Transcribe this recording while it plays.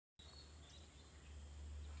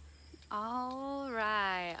All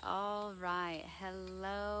right, all right.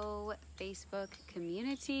 Hello, Facebook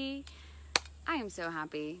community. I am so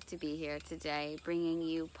happy to be here today, bringing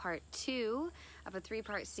you part two of a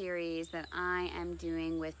three-part series that I am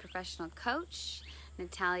doing with professional coach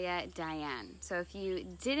Natalia Diane. So if you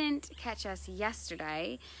didn't catch us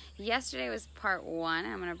yesterday was part one.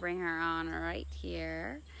 I'm going to bring her on right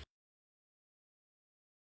here.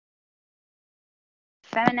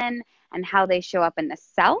 Feminine and how they show up in the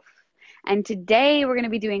self. And today we're going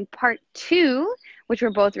to be doing part two, which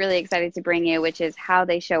we're both really excited to bring you, which is how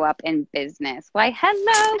they show up in business. Why,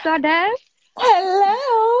 hello, goddess.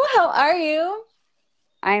 Hello, how are you?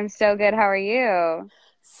 I am so good. How are you?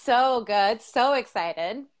 So good, so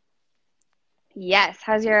excited. Yes.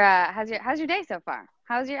 How's your day so far?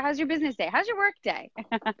 How's your business day? How's your work day?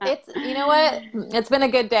 You know what? It's been a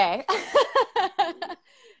good day.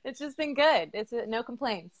 It's just been good. No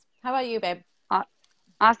complaints. How about you, babe? Aw-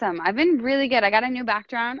 Awesome. I've been really good. I got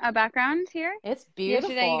a background here. It's Yesterday, you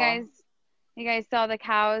beautiful. guys You guys saw the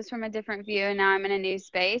cows from a different view, and now I'm in a new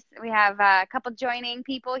space. We have a couple joining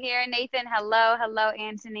people here. Nathan, hello. Hello,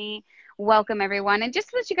 Anthony. Welcome, everyone. And just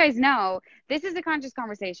to let you guys know, this is a conscious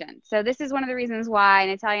conversation. So this is one of the reasons why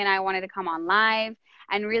Natalia and I wanted to come on live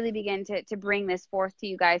and really begin to bring this forth to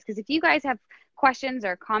you guys. Because if you guys have questions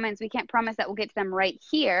or comments, we can't promise that we'll get to them right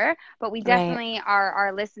here, but we Right. definitely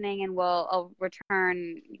are listening and will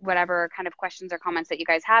return whatever kind of questions or comments that you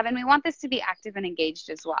guys have. And we want this to be active and engaged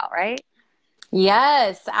as well, right?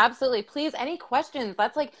 Yes, absolutely. Please, any questions?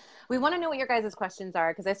 We want to know what your guys' questions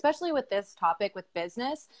are because, especially with this topic with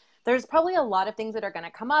business, there's probably a lot of things that are going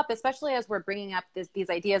to come up, especially as we're bringing up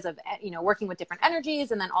these ideas of, working with different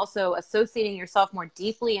energies and then also associating yourself more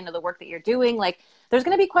deeply into the work that you're doing. Like, there's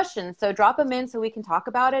going to be questions. So drop them in so we can talk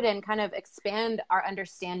about it and kind of expand our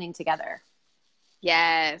understanding together.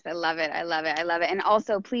 Yes, I love it. I love it. I love it. And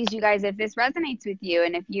also, please, you guys, if this resonates with you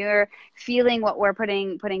and if you're feeling what we're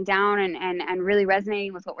putting down and really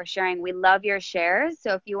resonating with what we're sharing, we love your shares.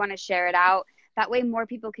 So if you want to share it out, that way more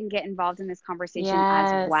people can get involved in this conversation as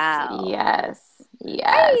Yes, well. yes,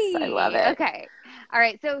 yes. I love Hey, it. okay. All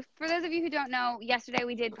right. So, for those of you who don't know, yesterday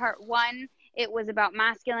we did part one. It was about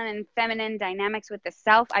masculine and feminine dynamics with the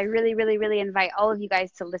self. I really, really, really invite all of you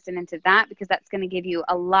guys to listen into that because that's going to give you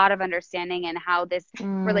a lot of understanding and how this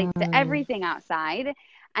relates to Mm, everything outside.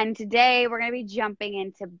 And today we're going to be jumping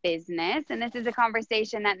into business. And this is a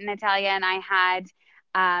conversation that Natalia and I had.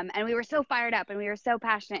 And we were so fired up and we were so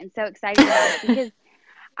passionate and so excited about it because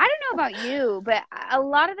I don't know about you, but a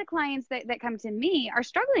lot of the clients that come to me are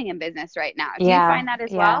struggling in business right now. Do you yeah, find that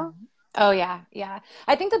as yeah. well? Oh yeah, yeah.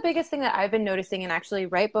 I think the biggest thing that I've been noticing, and actually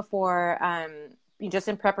right before, just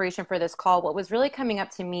in preparation for this call, what was really coming up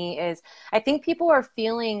to me is I think people are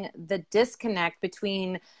feeling the disconnect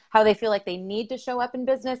between how they feel like they need to show up in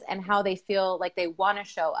business and how they feel like they want to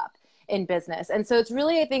show up in business. And so it's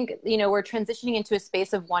really, I think, we're transitioning into a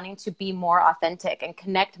space of wanting to be more authentic and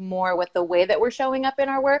connect more with the way that we're showing up in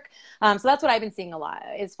our work. So that's what I've been seeing a lot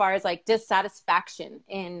as far as like dissatisfaction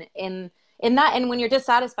in that. And when you're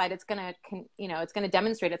dissatisfied, it's going to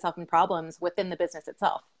demonstrate itself in problems within the business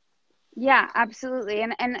itself. Yeah, absolutely.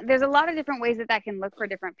 And there's a lot of different ways that that can look for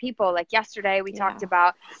different people. Like yesterday, we talked Yeah.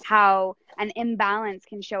 about how an imbalance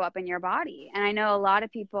can show up in your body. And I know a lot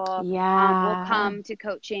of people will Yeah. come to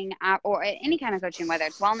coaching or any kind of coaching, whether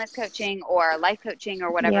it's wellness coaching or life coaching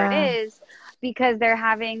or whatever it Yeah. is, because they're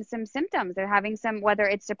having some symptoms. They're having some, whether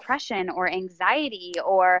it's depression or anxiety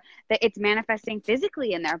or that it's manifesting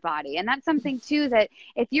physically in their body. And that's something too that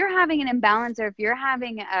if you're having an imbalance or if you're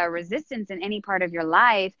having a resistance in any part of your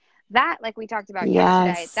life, that, like we talked about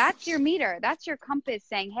yesterday, Yes. that's your meter, that's your compass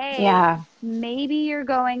saying, hey, Yeah. maybe you're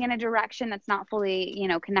going in a direction that's not fully,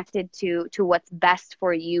 connected to what's best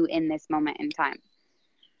for you in this moment in time.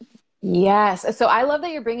 Yes. So I love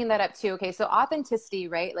that you're bringing that up too. Okay. So authenticity,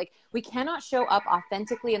 right? Like we cannot show up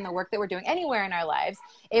authentically in the work that we're doing anywhere in our lives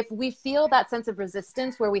if we feel that sense of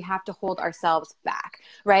resistance where we have to hold ourselves back,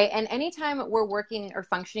 right? And anytime we're working or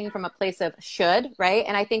functioning from a place of should, right?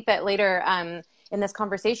 And I think that later in this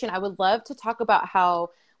conversation, I would love to talk about how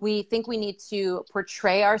we think we need to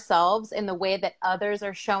portray ourselves in the way that others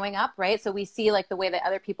are showing up, right? So we see like the way that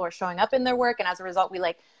other people are showing up in their work. And as a result,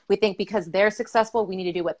 we think because they're successful, we need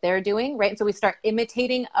to do what they're doing, right? And so we start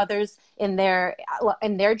imitating others in their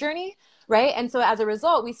journey, right? And so as a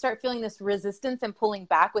result, we start feeling this resistance and pulling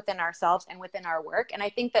back within ourselves and within our work. And I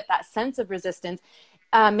think that sense of resistance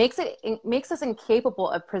makes us incapable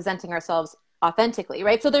of presenting ourselves authentically,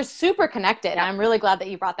 right? So they're super connected, and Yep. I'm really glad that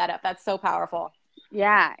you brought that up. That's so powerful.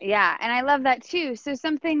 Yeah, yeah. And I love that too. So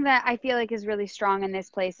something that I feel like is really strong in this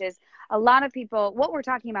place is a lot of people, what we're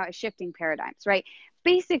talking about is shifting paradigms, right?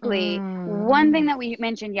 basically one thing that we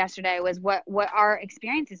mentioned yesterday was what our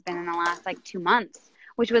experience has been in the last like 2 months,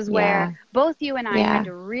 which was where both you and I had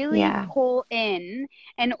to really pull in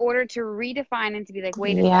order to redefine and to be like,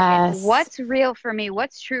 wait a second, what's real for me?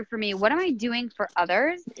 What's true for me? What am I doing for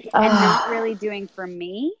others and not really doing for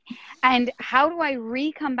me? And how do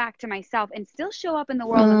I come back to myself and still show up in the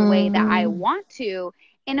world in the way that I want to,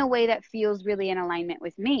 in a way that feels really in alignment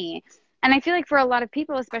with me? And I feel like for a lot of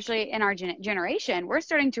people, especially in our generation, we're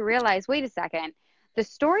starting to realize, wait a second, the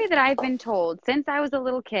story that I've been told since I was a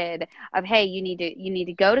little kid of, hey, you need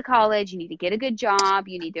to go to college, you need to get a good job,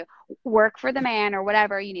 you need to work for the man or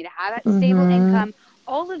whatever, you need to have that stable income,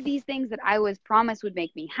 all of these things that I was promised would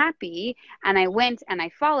make me happy. And I went and I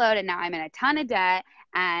followed, and now I'm in a ton of debt,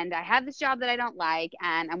 and I have this job that I don't like,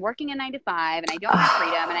 and I'm working a 9 to 5, and I don't have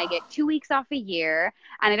freedom, and I get 2 weeks off a year,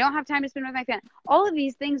 and I don't have time to spend with my family. All of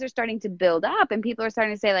these things are starting to build up, and people are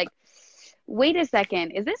starting to say, like, wait a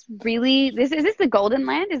second, is this really is this the golden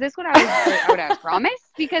land? Is this what I was promised?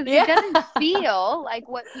 Because it doesn't feel like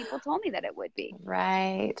what people told me that it would be.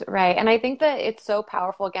 Right. And I think that it's so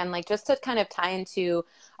powerful, again, like just to kind of tie into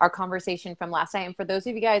our conversation from last night. And for those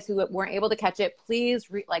of you guys who weren't able to catch it, please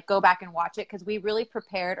go back and watch it, because we really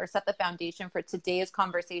prepared or set the foundation for today's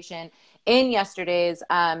conversation in yesterday's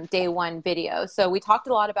day one video. So we talked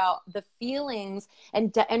a lot about the feelings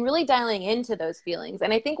and really dialing into those feelings.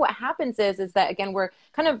 And I think what happens is that, again, we're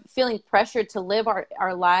kind of feeling pressured to live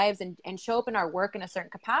our lives and show up in our work in a certain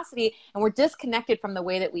capacity, and we're disconnected from the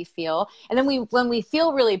way that we feel. And then when we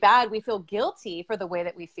feel really bad, we feel guilty for the way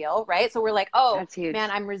that we feel, right? So we're like, oh man,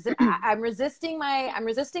 I'm resisting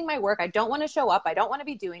my work. I don't want to show up. I don't want to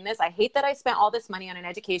be doing this. I hate that I spent all this money on an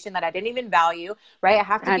education that I didn't even value, right? I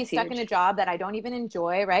have to be stuck in a job that I don't even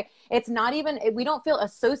enjoy, right? It's not even, we don't feel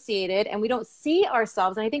associated, and we don't see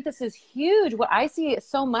ourselves. And I think this is huge. What I see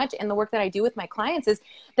so much in the work that I do with my clients is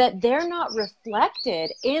that they're not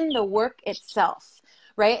reflected in the work itself.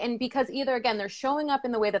 Right. And because either, again, they're showing up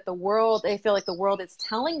in the way that they feel like the world is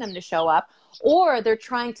telling them to show up, or they're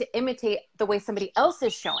trying to imitate the way somebody else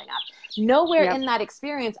is showing up. Nowhere in that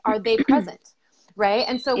experience are they present. Right.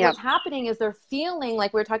 And so what's happening is they're feeling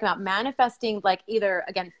like we're talking about manifesting, like either,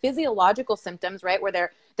 again, physiological symptoms, right, where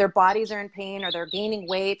their bodies are in pain, or they're gaining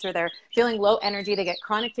weight, or they're feeling low energy, they get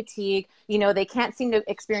chronic fatigue, they can't seem to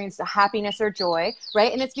experience the happiness or joy,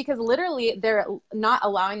 right? And it's because literally they're not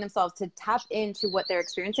allowing themselves to tap into what they're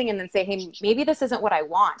experiencing and then say, hey, maybe this isn't what I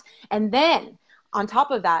want. And then on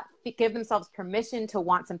top of that, give themselves permission to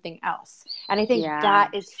want something else. And I think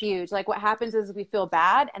that is huge. Like what happens is we feel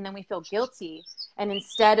bad and then we feel guilty. And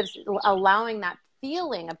instead of allowing that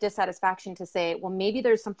feeling of dissatisfaction to say, well, maybe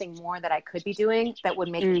there's something more that I could be doing that would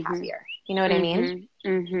make me happier. You know what I mean?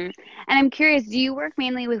 And I'm curious, do you work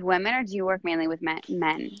mainly with women, or do you work mainly with men?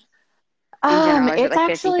 In general, it's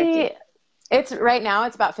like actually... 50-50? Right now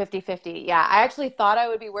it's about 50-50. Yeah. I actually thought I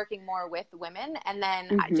would be working more with women. And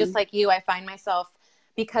then just like you, I find myself,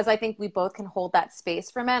 because I think we both can hold that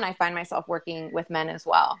space for men, I find myself working with men as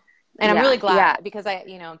well. And I'm really glad because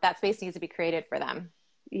that space needs to be created for them.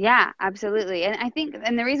 Yeah, absolutely. And I think,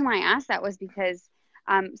 and the reason why I asked that was because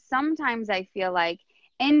sometimes I feel like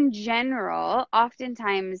in general,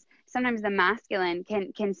 sometimes the masculine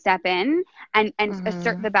can step in and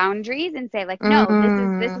assert the boundaries and say like, no,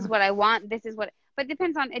 this is what I want. This is what, but it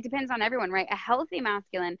depends on everyone, right? A healthy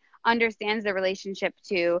masculine understands the relationship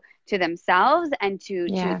to themselves and to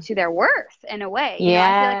their worth in a way. I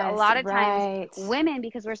feel like a lot of times women,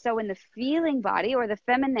 because we're so in the feeling body, or the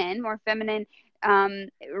more feminine,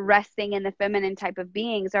 resting in the feminine type of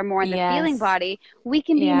beings, are more in the feeling body, we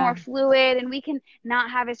can be more fluid, and we can not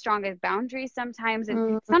have as strong as boundaries sometimes.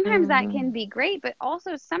 And sometimes that can be great, but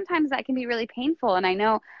also sometimes that can be really painful. And I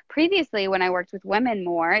know previously when I worked with women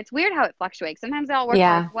more, it's weird how it fluctuates. Sometimes I'll work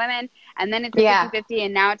with women and then it's a 50-50,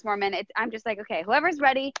 and now it's more men. I'm just like, okay, whoever's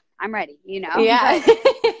ready, I'm ready, Yeah.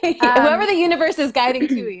 But, whoever the universe is guiding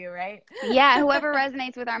to you, right? Whoever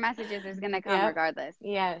resonates with our messages is going to come regardless.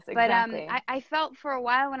 Yes, exactly. But I felt for a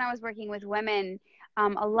while when I was working with women,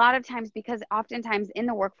 a lot of times, because oftentimes in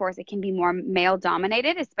the workforce, it can be more male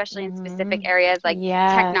dominated, especially in specific areas like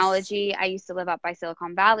technology. I used to live up by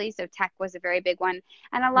Silicon Valley, so tech was a very big one.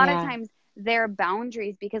 And a lot of times their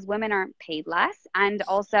boundaries, because women aren't paid less, and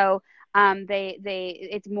also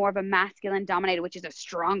it's more of a masculine dominated, which is a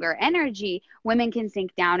stronger energy. Women can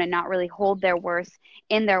sink down and not really hold their worth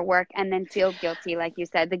in their work and then feel guilty. Like you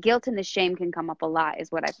said, the guilt and the shame can come up a lot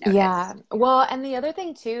is what I've Yeah. noticed. Well, and the other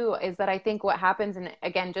thing too is that I think what happens, and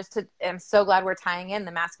again, I'm so glad we're tying in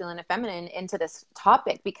the masculine and feminine into this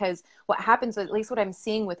topic, because what happens, at least what I'm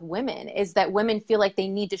seeing with women, is that women feel like they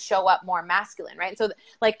need to show up more masculine, right? So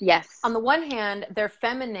like, Yes. on the one hand, they're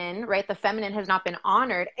feminine, right? The feminine has not been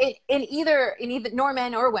honored in either nor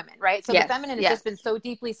men or women, right? So the Yes. feminine has Yes. just been so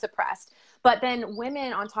deeply suppressed. But then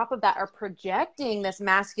women on top of that are projecting this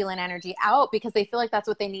masculine energy out because they feel like that's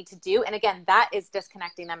what they need to do. And again, that is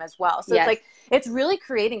disconnecting them as well. So it's Yes. like, it's really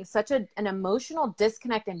creating such an emotional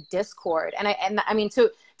disconnect and discord. And I mean,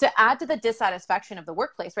 to add to the dissatisfaction of the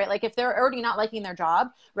workplace, right? Like if they're already not liking their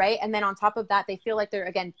job, right? And then on top of that, they feel like they're,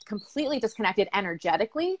 again, completely disconnected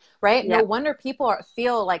energetically, right? No Yep. wonder people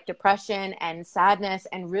feel like depression and sadness,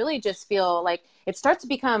 and really just feel like it starts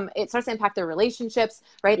to impact their relationships,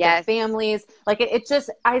 right? Yes. Their families. Like it just,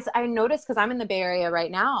 I noticed, because I'm in the Bay Area right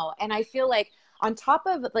now, and I feel like on top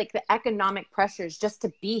of like the economic pressures just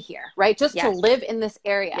to be here, right? Just to Yes. live in this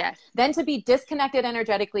area, Yes. then to be disconnected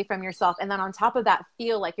energetically from yourself. And then on top of that,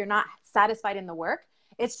 feel like you're not satisfied in the work.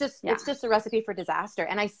 It's just a recipe for disaster.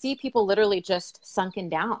 And I see people literally just sunken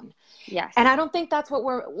down. Yes. And I don't think that's what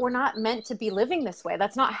we're not meant to be living this way.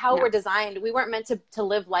 That's not how we're designed. We weren't meant to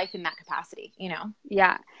live life in that capacity, you know?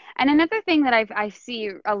 Yeah. And another thing that I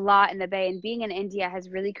see a lot in the Bay, and being in India has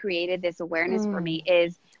really created this awareness for me,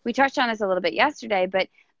 is we touched on this a little bit yesterday, but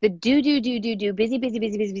the do, busy, busy, busy,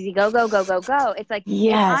 busy, busy, go, go, go, go, go. It's like,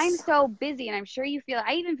 if I'm so busy, and I'm sure you feel,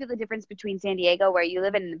 I even feel the difference between San Diego, where you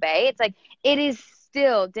live, in the Bay. It's like, it is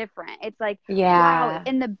still different. It's like, wow,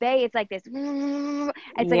 in the Bay, it's like this.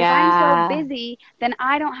 It's like, if I'm so busy, then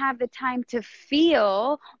I don't have the time to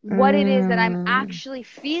feel what it is that I'm actually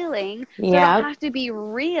feeling. So I don't have to be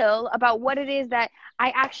real about what it is that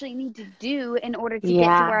I actually need to do in order to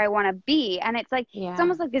get to where I want to be. And it's like, it's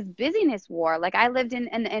almost like this busyness war. Like I lived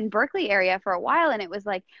in Berkeley area for a while, and it was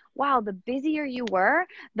like, wow, the busier you were,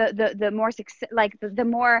 the more success, like the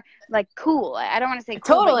more like cool. I don't want to say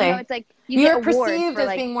cool, but you know, it's like you're get awards perceived for, as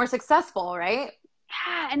like, being more successful, right?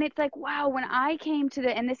 yeah. And it's like, wow, when I came to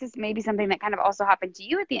and this is maybe something that kind of also happened to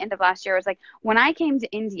you at the end of last year, it was like, when I came to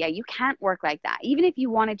India, you can't work like that. Even if you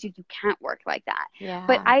wanted to, you can't work like that.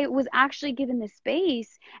 But I was actually given the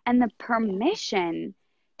space and the permission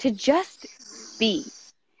to just be.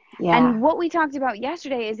 And what we talked about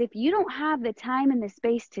yesterday is, if you don't have the time and the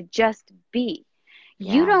space to just be,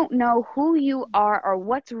 you don't know who you are, or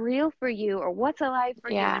what's real for you, or what's alive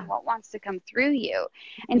for you, and what wants to come through you.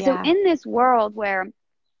 And so in this world where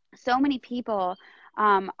so many people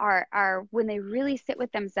are when they really sit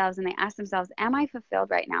with themselves and they ask themselves, am I fulfilled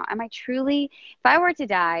right now? Am I truly, if I were to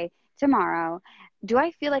die tomorrow, do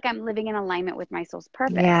I feel like I'm living in alignment with my soul's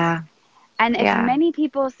purpose? And if many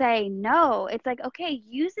people say no, it's like, okay,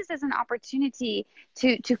 use this as an opportunity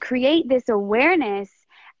to create this awareness,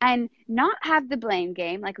 and not have the blame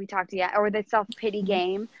game like we talked about, or the self-pity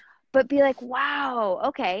game, but be like, wow,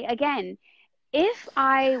 okay, again, if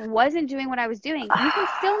I wasn't doing what I was doing, you can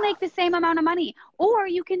still make the same amount of money, or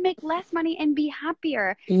you can make less money and be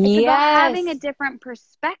happier. It's about having a different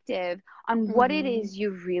perspective on what it is you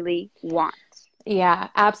really want. Yeah,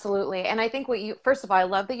 absolutely. And I think first of all, I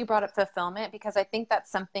love that you brought up fulfillment, because I think that's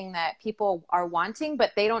something that people are wanting,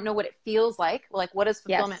 but they don't know what it feels like. Like, what does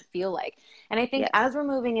fulfillment feel like? And I think as we're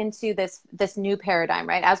moving into this new paradigm,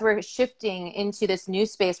 right? As we're shifting into this new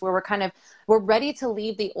space where we're ready to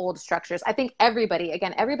leave the old structures. I think everybody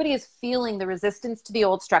is feeling the resistance to the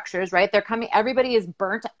old structures, right? Everybody is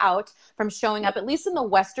burnt out from showing up, at least in the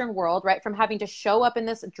Western world, right? From having to show up in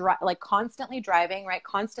this, like constantly driving, right?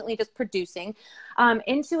 Constantly just producing,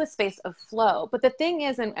 into a space of flow. But the thing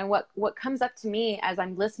is, and what comes up to me as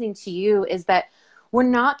I'm listening to you, is that we're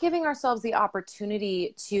not giving ourselves the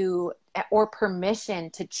opportunity or permission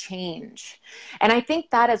to change. And I think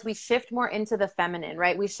that as we shift more into the feminine,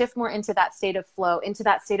 right, we shift more into that state of flow, into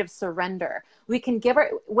that state of surrender, we can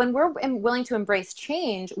when we're willing to embrace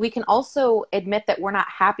change, we can also admit that we're not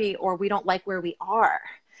happy, or we don't like where we are.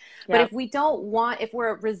 But if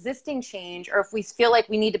we're resisting change, or if we feel like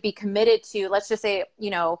we need to be committed to, let's just say,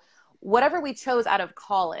 whatever we chose out of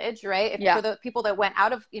college, right? For the people that got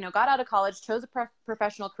out of college, chose a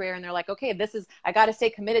professional career, and they're like, okay, I got to stay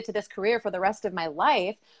committed to this career for the rest of my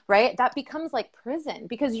life, right? That becomes like prison,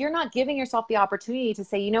 because you're not giving yourself the opportunity to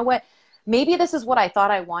say, you know what, maybe this is what I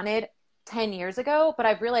thought I wanted 10 years ago, but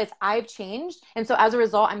I've realized I've changed. And so as a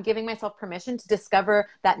result, I'm giving myself permission to discover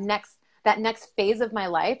that next that next phase of my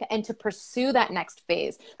life and to pursue that next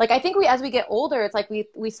phase. Like, I think as we get older, it's like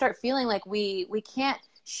we start feeling like we can't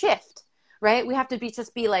shift, right? We have to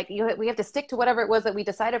be like, we have to stick to whatever it was that we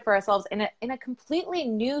decided for ourselves in a completely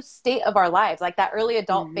new state of our lives. Like that early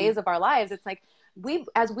adult phase of our lives. It's like,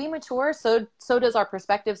 as we mature, so does our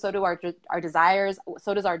perspective, so do our desires,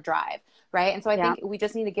 so does our drive, right? And so I think we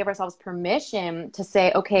just need to give ourselves permission to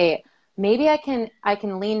say, okay, maybe I can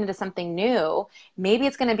lean into something new. Maybe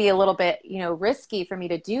it's going to be a little bit, risky for me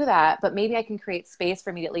to do that, but maybe I can create space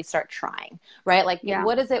for me to at least start trying, right? Like,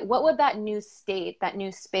 what would that new state, that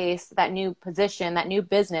new space, that new position, that new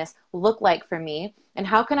business look like for me? And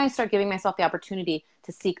how can I start giving myself the opportunity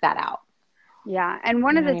to seek that out? Yeah. And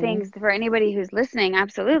one of the things for anybody who's listening,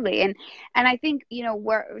 absolutely. And I think,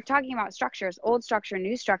 we're talking about structures, old structure,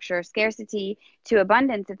 new structure, scarcity to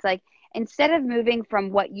abundance. It's like, instead of moving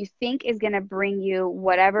from what you think is going to bring you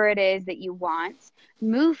whatever it is that you want,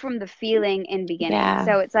 move from the feeling in beginning. Yeah.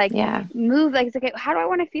 So it's like, move, like, it's okay, how do I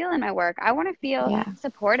want to feel in my work? I want to feel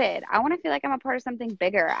supported. I want to feel like I'm a part of something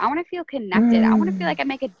bigger. I want to feel connected. I want to feel like I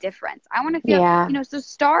make a difference. I want to feel, so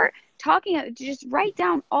start talking, just write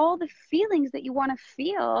down all the feelings that you want to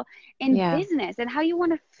feel in business and how you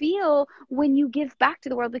want to feel when you give back to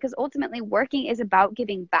the world, because ultimately working is about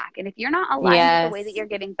giving back. And if you're not aligned with the way that you're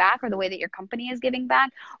giving back, or the way that your company is giving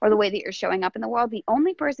back, or the way that you're showing up in the world, the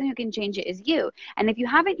only person who can change it is you. And if you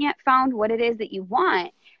haven't yet found what it is that you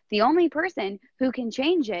want, the only person who can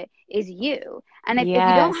change it is you. And if you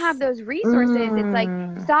don't have those resources, it's like,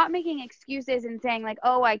 stop making excuses and saying like,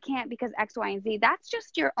 oh, I can't because X, Y, and Z. That's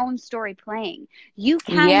just your own story playing. You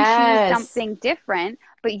can choose something different,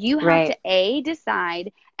 but you have to A,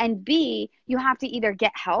 decide, and B, you have to either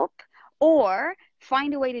get help or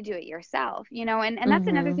find a way to do it yourself, and that's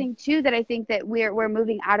another thing too, that I think that we're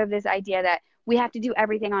moving out of this idea that we have to do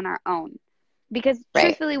everything on our own. Because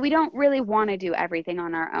truthfully, we don't really want to do everything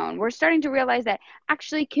on our own. We're starting to realize that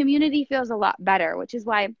actually community feels a lot better, which is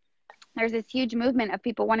why there's this huge movement of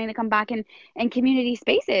people wanting to come back in community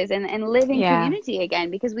spaces and live in community again,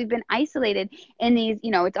 because we've been isolated in these,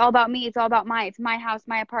 it's all about me. It's all about it's my house,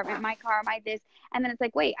 my apartment, my car, my this. And then it's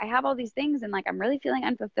like, wait, I have all these things and like, I'm really feeling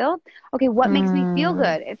unfulfilled. Okay, what makes me feel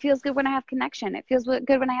good? It feels good when I have connection. It feels good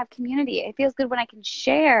when I have community. It feels good when I can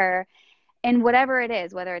share. And whatever it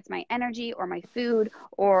is, whether it's my energy or my food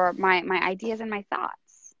or my ideas and my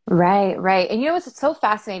thoughts. Right. And it's so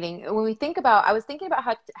fascinating when we think about, I was thinking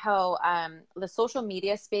about how the social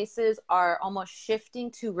media spaces are almost shifting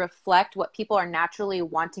to reflect what people are naturally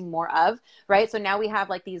wanting more of, right? So now we have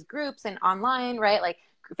like these groups and online, right? Like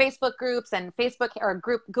Facebook groups and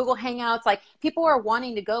Google Hangouts, like people are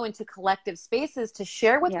wanting to go into collective spaces to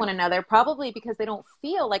share with one another, probably because they don't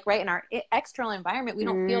feel like, in our external environment, we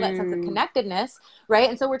don't feel that sense of connectedness, right?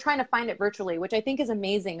 And so we're trying to find it virtually, which I think is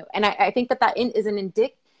amazing. And I think that is an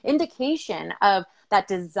indication of that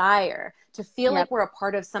desire to feel like we're a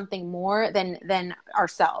part of something more than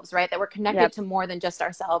ourselves, right? That we're connected to more than just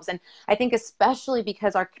ourselves. And I think especially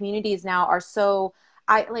because our communities now are so,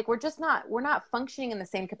 we're not functioning in the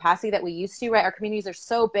same capacity that we used to, right? Our communities are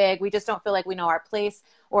so big. We just don't feel like we know our place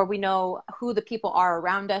or we know who the people are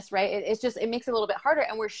around us, right? It makes it a little bit harder,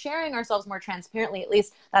 and we're sharing ourselves more transparently. At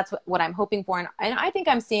least that's what I'm hoping for. And I think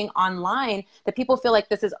I'm seeing online that people feel like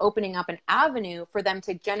this is opening up an avenue for them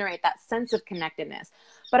to generate that sense of connectedness.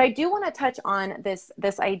 But I do want to touch on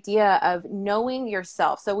this idea of knowing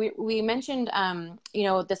yourself. So we mentioned,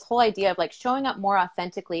 this whole idea of like showing up more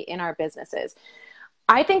authentically in our businesses.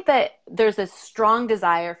 I think that there's a strong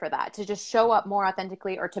desire for that, to just show up more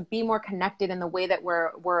authentically or to be more connected in the way that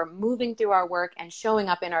we're moving through our work and showing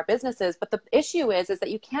up in our businesses. But the issue is that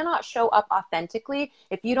you cannot show up authentically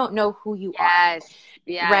if you don't know who you are.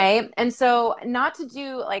 Yes. Right. And so not to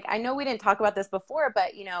do, like, I know we didn't talk about this before,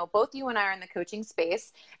 but both you and I are in the coaching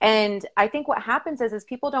space. And I think what happens is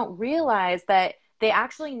people don't realize that they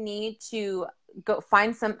actually need to go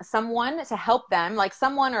find someone to help them, like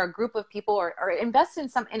someone or a group of people, or invest in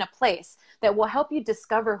a place that will help you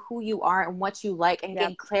discover who you are and what you like and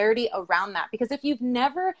gain clarity around that. Because if you've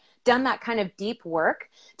never done that kind of deep work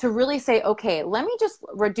to really say, okay, let me just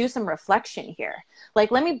do some reflection here.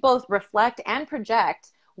 Like, let me both reflect and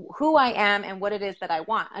project who I am and what it is that I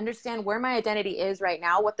want. Understand where my identity is right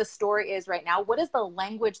now, what the story is right now, what is the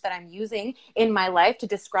language that I'm using in my life to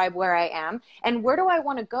describe where I am, and where do I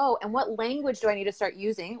want to go, and what language do I need to start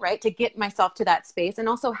using, right, to get myself to that space. And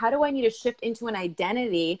also, how do I need to shift into an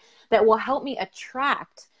identity that will help me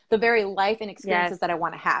attract the very life and experiences that I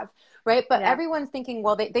want to have, right? But everyone's thinking,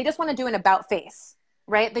 well, they just want to do an about face,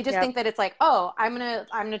 right? They just think that it's like, oh, I'm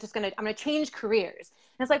gonna change careers.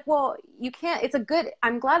 it's like, well, you can't,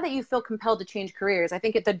 I'm glad that you feel compelled to change careers. I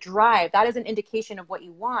think the drive, that is an indication of what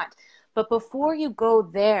you want. But before you go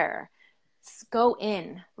there, go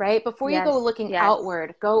in, right? Before you go Yes. looking Yes.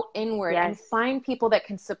 outward, go inward and Yes. find people that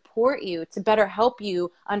can support you to better help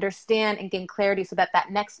you understand and gain clarity, so that that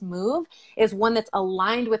next move is one that's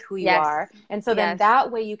aligned with who you Yes. are. And so then Yes.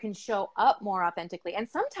 that way you can show up more authentically. And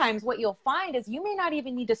sometimes what you'll find is you may not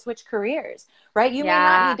even need to switch careers, right? You may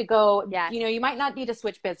not need to go, Yes. you might not need to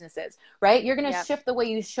switch businesses, right? You're going to Yep. shift the way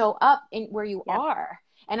you show up in where you Yep. are.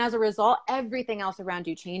 And as a result, everything else around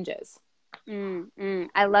you changes.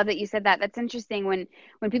 I love that you said that. That's interesting. When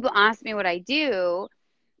people ask me what I do,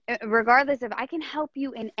 regardless of, I can help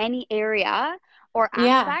you in any area or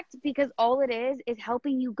Yeah. aspect, because all it is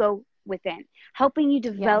helping you go within, helping you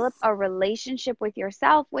develop Yes. a relationship with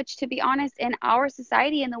yourself, which, to be honest, in our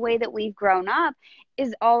society and the way that we've grown up,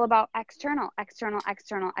 is all about external, external,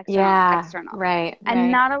 external, external, Yeah. external. Right. And Right.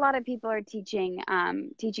 not a lot of people are teaching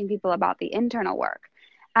people about the internal work.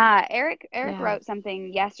 Eric Yeah. wrote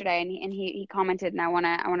something yesterday, and he commented, and I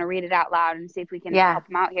wanna read it out loud and see if we can Yeah. help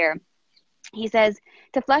him out here. He says,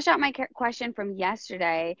 to flesh out my question from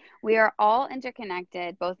yesterday, we are all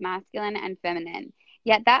interconnected, both masculine and feminine.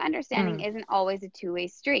 Yet that understanding isn't always a two-way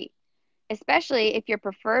street, especially if your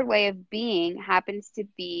preferred way of being happens to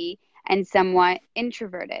be and somewhat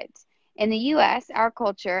introverted. In the US, our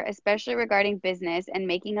culture, especially regarding business and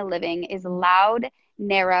making a living, is loud,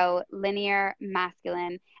 narrow, linear,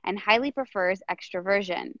 masculine, and highly prefers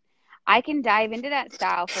extroversion. I can dive into that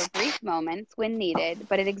style for brief moments when needed,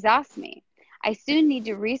 but it exhausts me. I soon need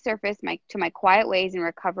to resurface to my quiet ways and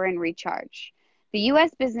recover and recharge. The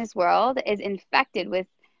US business world is infected with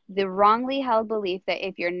the wrongly held belief that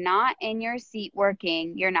if you're not in your seat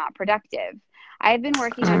working, you're not productive. I have been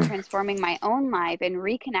working on transforming my own life and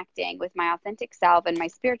reconnecting with my authentic self and my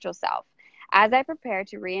spiritual self. As I prepare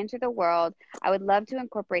to re enter the world, I would love to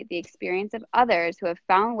incorporate the experience of others who have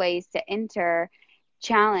found ways to enter,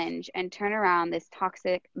 challenge, and turn around this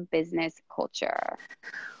toxic business culture.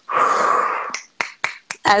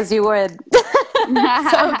 As you would.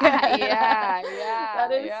 So good. Yeah.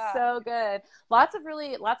 That is so good. Lots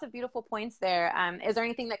of beautiful points there. Is there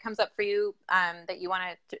anything that comes up for you that you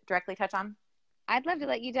want to directly touch on? I'd love to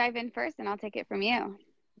let you dive in first, and I'll take it from you.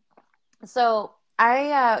 So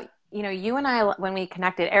you and I, when we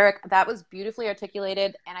connected, Eric, that was beautifully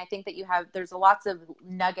articulated. And I think that there's lots of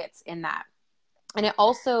nuggets in that. And it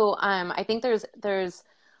also, I think there's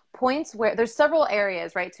points where there's several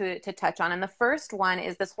areas, right, to touch on. And the first one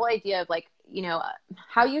is this whole idea of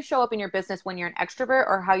how you show up in your business when you're an extrovert,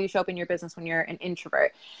 or how you show up in your business when you're an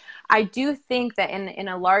introvert. I do think that in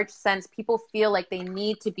a large sense, people feel like they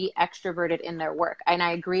need to be extroverted in their work. And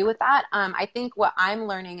I agree with that. I think what I'm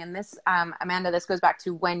learning, and this, Amanda, this goes back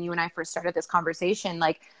to when you and I first started this conversation,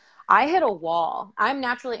 I hit a wall. I'm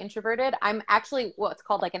naturally introverted. I'm actually what's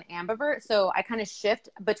called an ambivert. So I kind of shift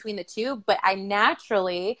between the two, but I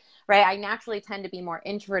naturally tend to be more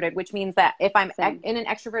introverted, which means that if I'm in an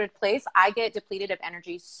extroverted place, I get depleted of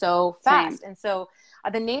energy so fast. Same. And so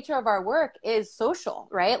the nature of our work is social,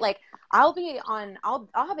 right? I'll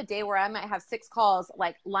have a day where I might have 6 calls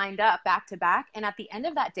lined up back to back. And at the end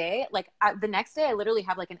of that day, the next day I literally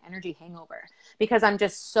have an energy hangover, because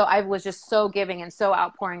I was just so giving and so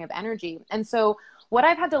outpouring of energy. And so what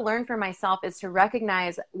I've had to learn for myself is to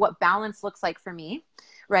recognize what balance looks like for me,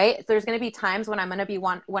 right? There's going to be times when I'm going to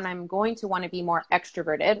want to be more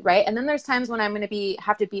extroverted, right? And then there's times when I'm going to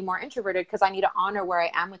have to be more introverted, because I need to honor where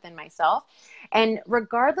I am within myself. And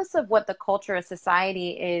regardless of what the culture or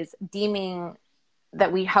society is deeming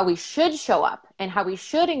how we should show up and how we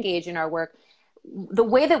should engage in our work, the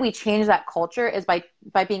way that we change that culture is by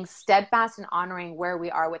being steadfast and honoring where we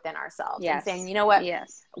are within ourselves. Yes. And saying, you know what,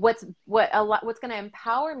 yes. what's going to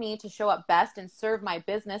empower me to show up best and serve my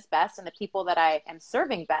business best and the people that I am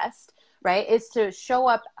serving best, right, is to show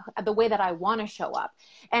up the way that I want to show up.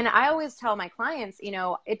 And I always tell my clients,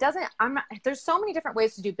 there's so many different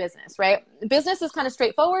ways to do business, right? Business is kind of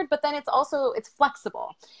straightforward, but then it's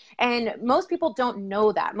flexible. And most people don't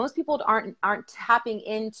know that. Most people aren't tapping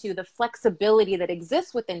into the flexibility that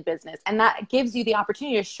exists within business. And that gives you the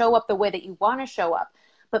opportunity to show up the way that you want to show up,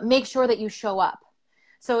 but make sure that you show up.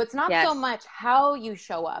 So it's not so much how you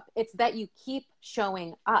show up, it's that you keep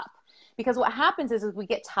showing up. Because what happens is we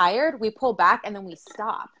get tired, we pull back, and then we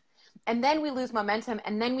stop. And then we lose momentum,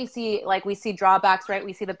 and then we see drawbacks, right?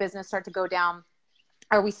 We see the business start to go down,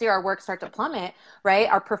 or we see our work start to plummet, right?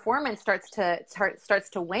 Our performance starts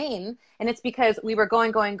to wane. And it's because we were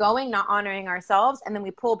going, not honoring ourselves. And then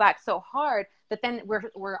we pull back so hard but then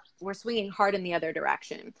we're swinging hard in the other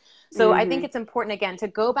direction. So I think it's important, again, to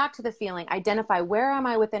go back to the feeling, identify where am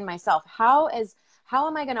I within myself? How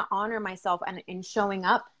am I going to honor myself and in showing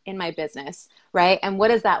up in my business, right? And what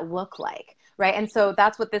does that look like? Right. And so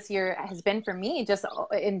that's what this year has been for me. Just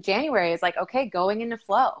in January is like, okay, going into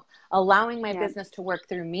flow, allowing my business to work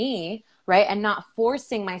through me. Right. And not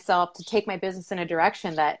forcing myself to take my business in a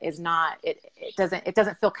direction that is not, it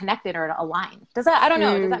doesn't feel connected or aligned. I don't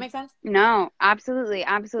know. Does that make sense? No, absolutely.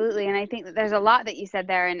 Absolutely. And I think that there's a lot that you said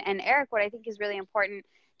there. And Eric, what I think is really important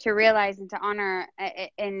to realize and to honor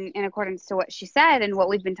in accordance to what she said and what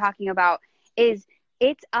we've been talking about is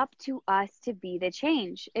it's up to us to be the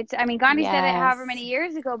change. Gandhi said it however many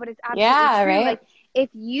years ago, but it's absolutely true. Right? Like, if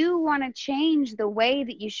you want to change the way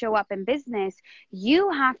that you show up in business, you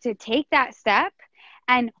have to take that step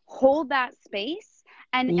and hold that space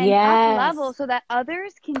and up level so that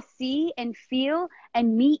others can see and feel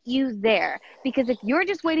and meet you there. Because if you're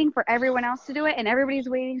just waiting for everyone else to do it and everybody's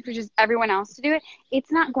waiting for just everyone else to do it,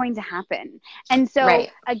 it's not going to happen. And so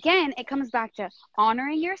again, it comes back to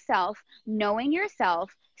honoring yourself, knowing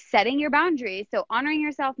yourself, setting your boundaries. So honoring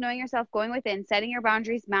yourself, knowing yourself, going within, setting your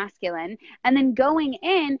boundaries, masculine, and then going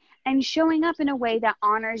in and showing up in a way that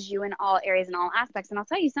honors you in all areas and all aspects. And I'll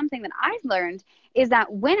tell you something that I've learned is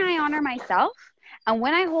that when I honor myself, and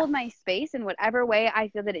when I hold my space in whatever way I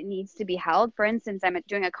feel that it needs to be held, for instance, I'm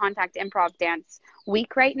doing a contact improv dance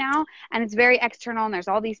week right now, and it's very external, and there's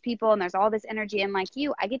all these people, and there's all this energy, and like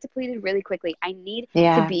you, I get depleted really quickly. I need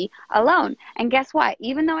to be alone. And guess what?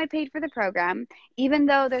 Even though I paid for the program, even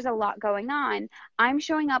though there's a lot going on, I'm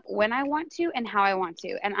showing up when I want to and how I want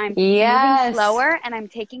to, and I'm moving slower, and I'm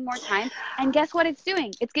taking more time, and guess what it's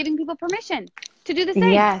doing? It's giving people permission to do the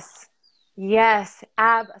same. Yes,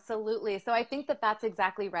 absolutely. So I think that that's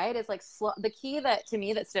exactly right. It's like the key that to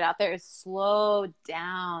me that stood out there is slow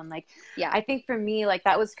down. Like, I think for me, like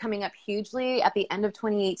that was coming up hugely at the end of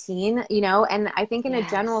 2018, and I think in a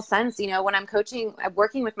general sense, when I'm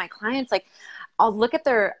working with my clients, like I'll look at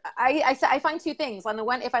I find two things. On the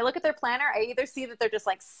one, if I look at their planner, I either see that they're just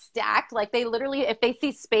like stacked, like they literally, if they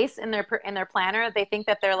see space in their planner, they think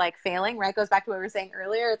that they're like failing, right? Goes back to what we were saying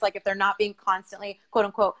earlier. It's like if they're not being constantly quote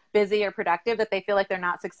unquote busy or productive, that they feel like they're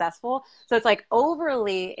not successful. So it's like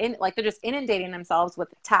overly like they're just inundating themselves with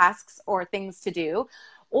tasks or things to do.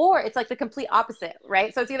 Or it's like the complete opposite,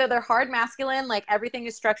 right? So it's either they're hard masculine, like everything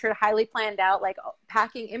is structured, highly planned out, like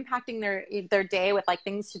impacting their day with like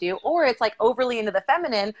things to do, or it's like overly into the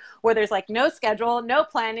feminine where there's like no schedule, no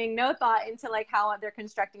planning, no thought into like how they're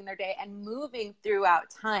constructing their day and moving throughout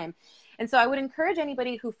time. And so I would encourage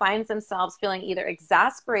anybody who finds themselves feeling either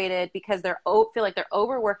exasperated because feel like they're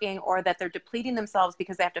overworking, or that they're depleting themselves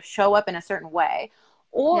because they have to show up in a certain way,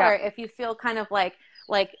 or if you feel kind of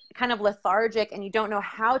lethargic and you don't know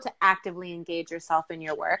how to actively engage yourself in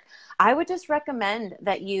your work, I would just recommend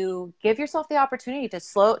that you give yourself the opportunity to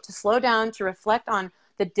slow down, to reflect on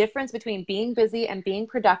the difference between being busy and being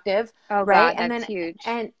productive. Oh, right? God, that's huge.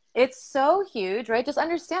 And it's so huge, right? Just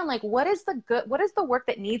understand like what is the work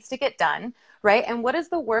that needs to get done, right? And what is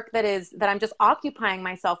the work that I'm just occupying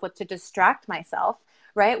myself with to distract myself,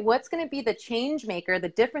 right? What's going to be the change maker, the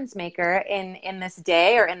difference maker in this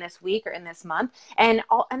day or in this week or in this month? And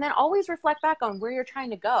then always reflect back on where you're trying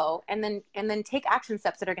to go, and then take action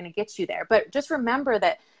steps that are going to get you there. But just remember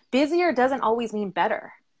that busier doesn't always mean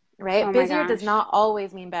better, right? Oh, busier does not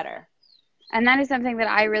always mean better. And that is something that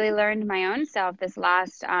I really learned my own self this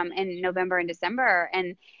last in November and December.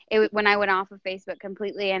 And when I went off of Facebook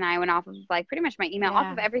completely, and I went off of like pretty much my email,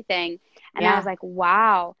 off of everything. And I was like,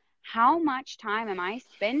 wow, how much time am I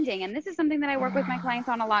spending? And this is something that I work with my clients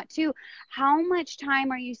on a lot too. How much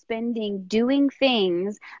time are you spending doing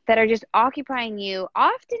things that are just occupying you,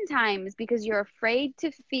 oftentimes because you're afraid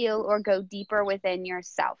to feel or go deeper within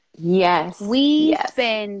yourself? We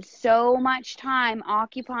spend so much time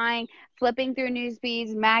occupying, flipping through news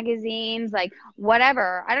feeds, magazines, like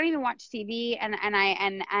whatever. I don't even watch TV, and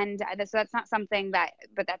so that's not something but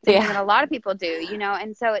that's something that a lot of people do,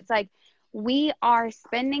 and so it's like, we are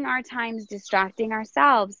spending our times distracting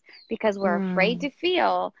ourselves because we're afraid to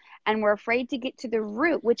feel, and we're afraid to get to the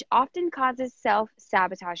root, which often causes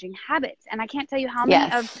self-sabotaging habits. And I can't tell you how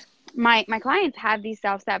many of my clients have these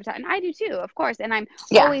self-sabotage, and I do too, of course. And I'm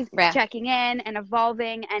always checking in and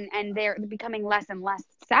evolving, and they're becoming less and less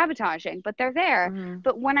sabotaging, but they're there.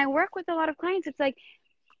 But when I work with a lot of clients, it's like,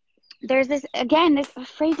 there's this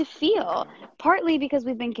afraid to feel, partly because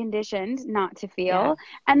we've been conditioned not to feel.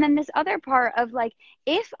 And then this other part of like,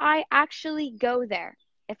 if I actually go there,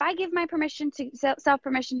 if I give my self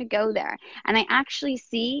permission to go there, and I actually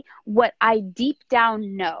see what I deep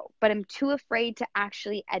down know, but I'm too afraid to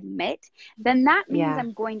actually admit, then that means Yeah.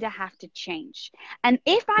 I'm going to have to change. And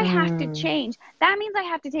if I have to change, that means I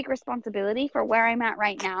have to take responsibility for where I'm at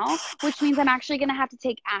right now, which means I'm actually going to have to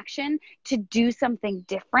take action to do something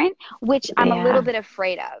different, which I'm a little bit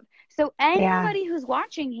afraid of. So anybody who's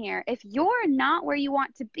watching here, if you're not where you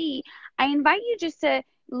want to be, I invite you just to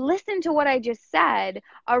listen to what I just said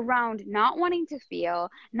around not wanting to feel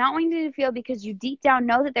because you deep down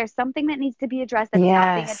know that there's something that needs to be addressed that's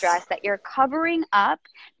not being addressed, that you're covering up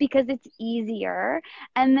because it's easier.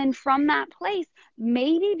 And then from that place,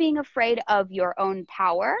 maybe being afraid of your own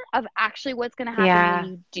power, of actually what's going to happen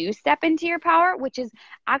when you do step into your power, which is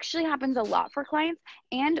actually happens a lot for clients,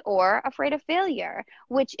 and or afraid of failure,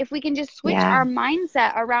 which if we can just switch our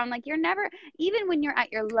mindset around, like, you're never, even when you're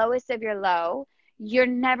at your lowest of your low, you're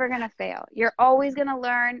never going to fail. You're always going to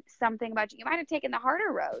learn something about you. You might have taken the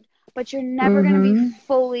harder road, but you're never going to be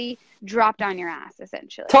fully dropped on your ass,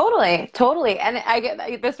 essentially. Totally.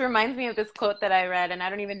 And this reminds me of this quote that I read, and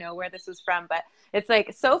I don't even know where this was from, but it's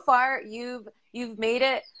like, so far you've made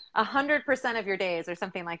it 100% of your days or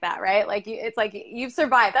something like that, right? Like it's like you've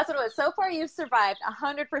survived. That's what it was. So far you've survived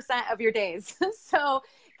 100% of your days. So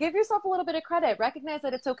give yourself a little bit of credit. Recognize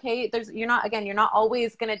that it's okay. You're not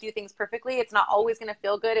always going to do things perfectly. It's not always going to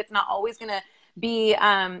feel good. It's not always going to be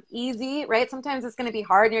easy, right? Sometimes it's going to be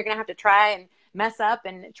hard and you're going to have to try and mess up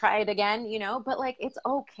and try it again, but like, it's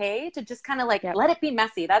okay to just kind of like, let it be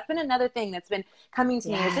messy. That's been another thing that's been coming to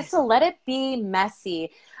me, is just to let it be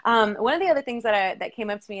messy. One of the other things that came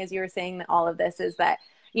up to me as you were saying all of this is that,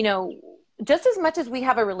 just as much as we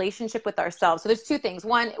have a relationship with ourselves. So there's two things.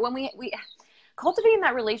 One, when we cultivating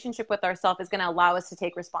that relationship with ourselves is going to allow us to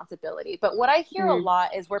take responsibility. But what I hear a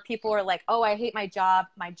lot is where people are like, oh, I hate my job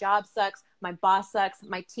sucks, my boss sucks,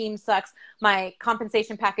 my team sucks, my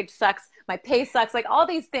compensation package sucks, my pay sucks, like all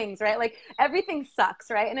these things, right? Like everything sucks,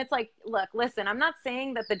 right? And it's like, look, listen, I'm not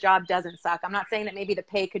saying that the job doesn't suck. I'm not saying that maybe the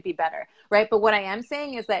pay could be better, right? But what I am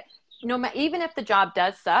saying is that even if the job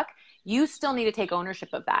does suck, you still need to take ownership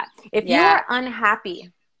of that. If you are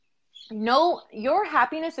unhappy, your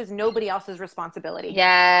happiness is nobody else's responsibility.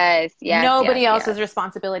 Nobody else's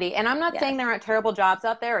responsibility. And I'm not saying there aren't terrible jobs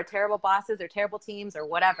out there, or terrible bosses, or terrible teams, or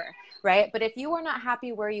whatever, right? But if you are not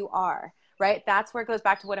happy where you are, right, that's where it goes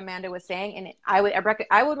back to what Amanda was saying. And I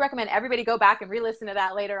would recommend everybody go back and re-listen to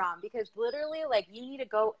that later on, because literally, like, you need to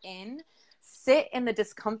go in, sit in the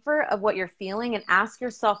discomfort of what you're feeling, and ask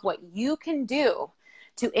yourself what you can do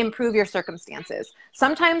to improve your circumstances.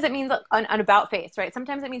 Sometimes it means an about face, right?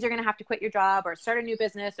 Sometimes it means you're going to have to quit your job or start a new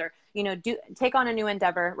business, or, take on a new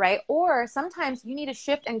endeavor, right? Or sometimes you need to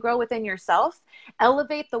shift and grow within yourself,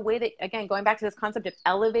 elevate the way that, again, going back to this concept of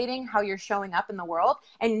elevating how you're showing up in the world.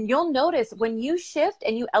 And you'll notice when you shift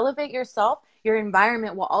and you elevate yourself, your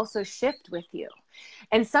environment will also shift with you.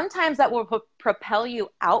 And sometimes that will propel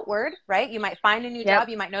you outward, right? You might find a new job.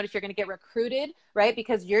 You might notice you're going to get recruited, right?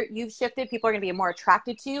 Because you've shifted. People are going to be more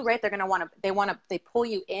attracted to you, right? They're going to they pull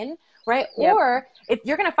you in, right? Or if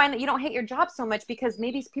you're going to find that you don't hate your job so much because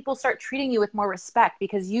maybe people start treating you with more respect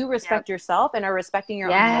because you respect yourself and are respecting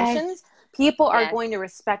your own emotions. People are going to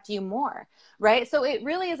respect you more, right? So it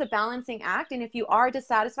really is a balancing act. And if you are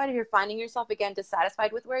dissatisfied, if you're finding yourself, again,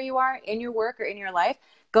 dissatisfied with where you are in your work or in your life,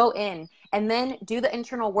 go in and then do the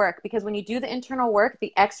internal work, because when you do the internal work,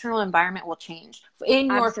 the external environment will change in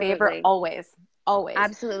your favor. Always.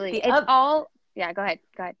 Absolutely. It's all, go ahead.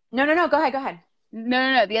 No, go ahead.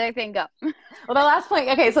 No. The other thing, go. Well, the last point.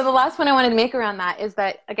 Okay. So the last point I wanted to make around that is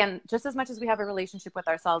that, again, just as much as we have a relationship with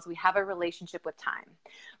ourselves, we have a relationship with time,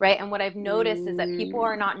 right? And what I've noticed is that people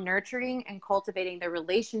are not nurturing and cultivating their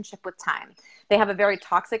relationship with time. They have a very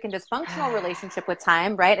toxic and dysfunctional relationship with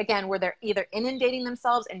time, right? Again, where they're either inundating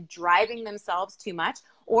themselves and driving themselves too much,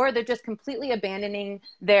 or they're just completely abandoning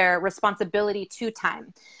their responsibility to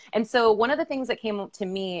time. And so one of the things that came to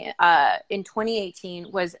me in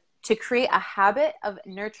 2018 was to create a habit of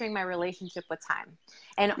nurturing my relationship with time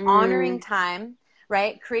and honoring time,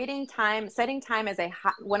 right? Creating time, setting time as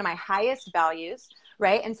one of my highest values,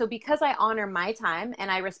 right? And so because I honor my time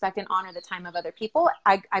and I respect and honor the time of other people,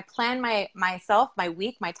 I plan myself, my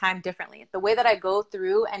week, my time differently. The way that I go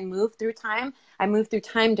through and move through time, I move through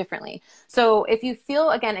time differently. So if you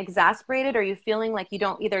feel, again, exasperated, or you feeling like you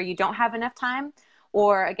don't have enough time,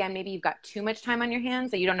 or again, maybe you've got too much time on your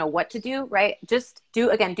hands that you don't know what to do, right? Just do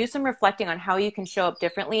some reflecting on how you can show up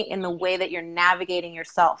differently in the way that you're navigating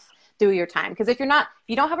yourself through your time. Because if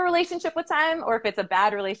you don't have a relationship with time, or if it's a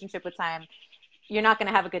bad relationship with time, you're not going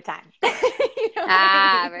to have a good time. know what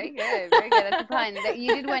Ah, I very mean? good. Very good. That's a pun.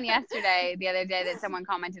 You did one yesterday, the other day, that someone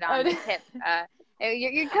commented on the tip.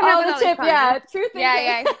 You're coming up Oh, with the all these tip. puns. Yeah. True Yeah,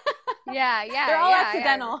 thinking. yeah. Yeah, They're yeah, all yeah, yeah.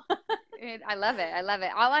 accidental. I love it. I love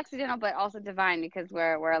it. All accidental, but also divine because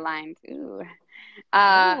we're aligned. Ooh.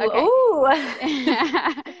 Okay. Ooh.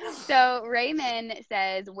 So Raymond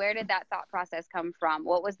says, where did that thought process come from?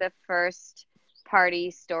 What was the first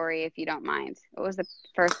party story, if you don't mind? What was the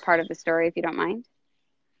first part of the story, if you don't mind?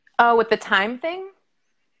 Oh, with the time thing?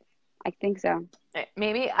 I think so.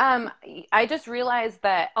 Maybe. I just realized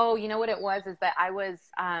that, oh, you know what it was is that I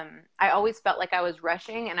always felt like I was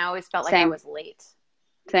rushing and I always felt like I Same. was late.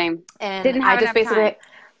 Same. And Didn't I have just enough time. basically,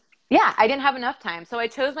 yeah, I didn't have enough time. So I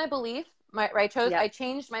chose my belief. I Yep.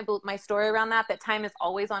 changed my story around that time is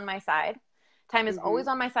always on my side. Time is Mm-hmm. always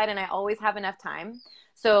on my side and I always have enough time.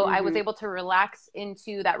 So I was Mm-hmm. able to relax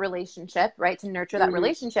into that relationship, right? To nurture that Mm-hmm.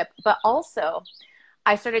 relationship. But also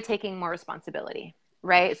I started taking more responsibility,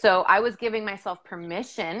 right? So I was giving myself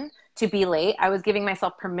permission to be late. I was giving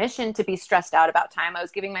myself permission to be stressed out about time. I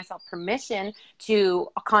was giving myself permission to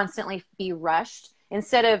constantly be rushed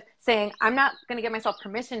instead of saying, I'm not going to give myself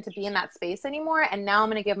permission to be in that space anymore. And now I'm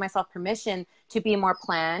going to give myself permission to be more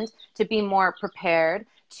planned, to be more prepared,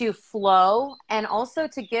 to flow, and also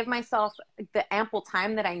to give myself the ample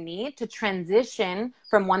time that I need to transition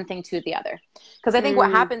from one thing to the other. Because I think what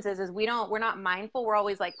happens is we're not mindful. We're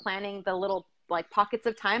always like planning the little like pockets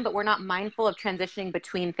of time, but we're not mindful of transitioning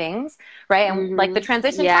between things, right? And like the Mm-hmm.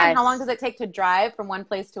 transition time, how long Yes. does it take to drive from one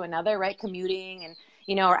place to another, right? Commuting and,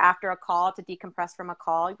 or after a call to decompress from a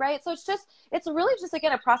call, right? So it's really just,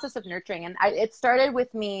 again, a process of nurturing. And it started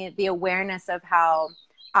with me, the awareness of how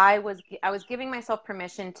I was giving myself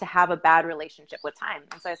permission to have a bad relationship with time.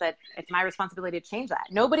 And so I said, it's my responsibility to change that.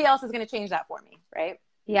 Nobody else is going to change that for me, right?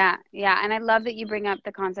 Yeah, yeah. And I love that you bring up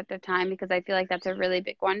the concept of time because I feel like that's a really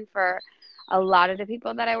big one for a lot of the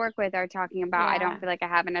people that I work with are talking about, I don't Yeah. feel like I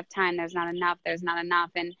have enough time. There's not enough. There's not enough.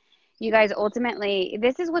 And you guys, ultimately,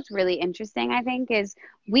 this is what's really interesting, I think, is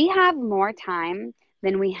we have more time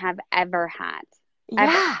than we have ever had,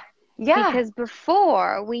 ever. Yeah. Yeah. Because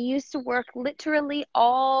before we used to work literally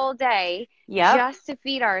all day Yep. just to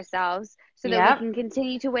feed ourselves so that we Yep. can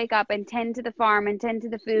continue to wake up and tend to the farm and tend to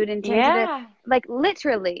the food and tend to the, Yeah. like,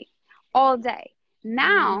 literally all day.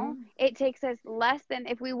 Now Mm-hmm. it takes us less than,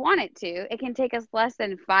 if we want it to, it can take us less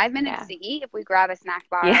than 5 minutes Yeah. to eat if we grab a snack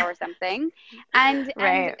bar Yeah. or something. And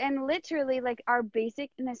Right. literally, like, our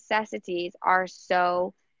basic necessities are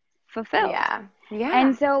so fulfilled. Yeah. Yeah.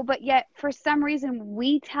 And so, but yet for some reason,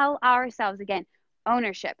 we tell ourselves, again,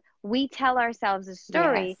 ownership, we tell ourselves a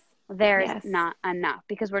story, Yes. there's Yes. not enough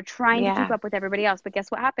because we're trying to keep Yeah. up with everybody else. But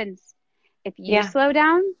guess what happens? If you Yeah. slow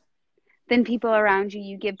down, then people around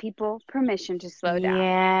you give people permission to slow down.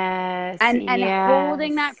 Yes. And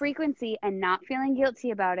holding that Yes. frequency and not feeling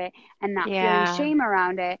guilty about it and not feeling Yeah. shame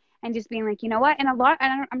around it and just being like, you know what? And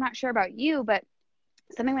I'm not sure about you, but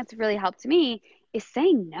something that's really helped me is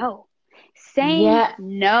saying no. Saying Yeah.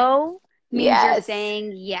 no means you're Yes.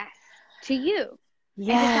 saying yes to you and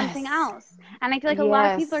to something Yes. else. And I feel like a lot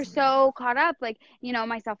of people are Yes. so caught up, like,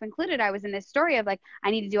 myself included. I was in this story of like,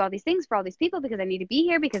 I need to do all these things for all these people because I need to be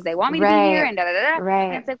here because they want me to be here Right. and da da da. And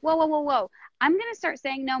Right. it's like, whoa, whoa, whoa, whoa. I'm going to start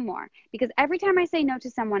saying no more because every time I say no to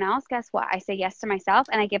someone else, guess what? I say yes to myself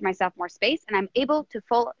and I give myself more space and I'm able to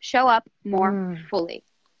show up more fully.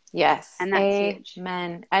 Yes. And that's huge.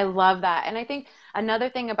 Amen. I love that. And I think another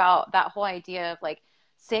thing about that whole idea of like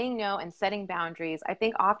saying no and setting boundaries, I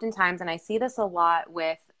think oftentimes, and I see this a lot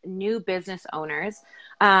with new business owners,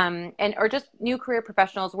 or just new career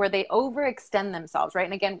professionals where they overextend themselves. Right.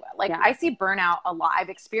 And again, like I see burnout a lot.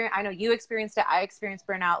 I know you experienced it. I experienced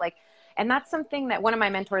burnout. And that's something that one of my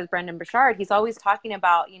mentors, Brendan Burchard, he's always talking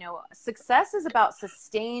about, success is about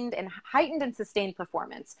sustained and heightened and sustained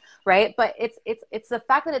performance, right? But it's the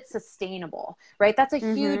fact that it's sustainable, right? That's a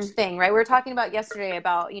huge thing, right? We were talking about yesterday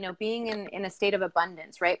about, being in a state of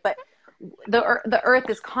abundance, right? But the earth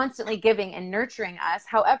is constantly giving and nurturing us.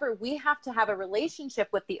 However, we have to have a relationship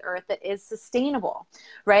with the earth that is sustainable,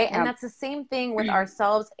 right? And that's the same thing with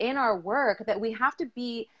ourselves in our work, that we have to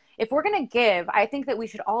be, if we're going to give, I think that we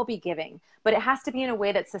should all be giving, but it has to be in a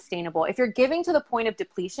way that's sustainable. If you're giving to the point of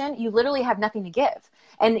depletion, you literally have nothing to give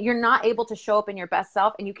and you're not able to show up in your best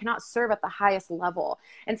self and you cannot serve at the highest level.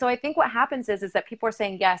 And so I think what happens is that people are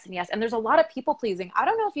saying yes and yes. And there's a lot of people pleasing. I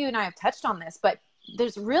don't know if you and I have touched on this, but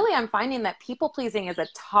there's really, I'm finding that people pleasing is a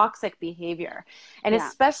toxic behavior. And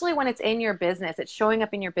especially when it's in your business, it's showing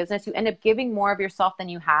up in your business, you end up giving more of yourself than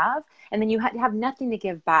you have. And then you have nothing to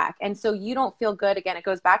give back. And so you don't feel good. Again, it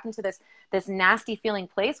goes back into this nasty feeling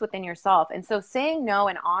place within yourself. And so saying no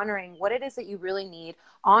and honoring what it is that you really need,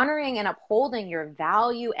 honoring and upholding your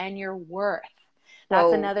value and your worth.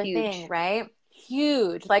 That's another thing, right?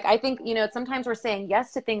 Huge. Like, I think, sometimes we're saying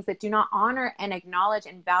yes to things that do not honor and acknowledge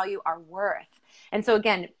and value our worth. And so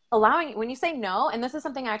again, when you say no, and this is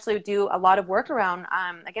something I actually do a lot of work around,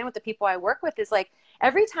 again, with the people I work with, is like,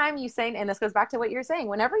 every time you say, and this goes back to what you're saying,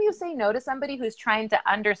 whenever you say no to somebody who's trying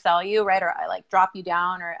to undersell you, right, or like drop you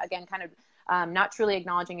down, or again, kind of not truly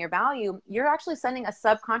acknowledging your value, you're actually sending a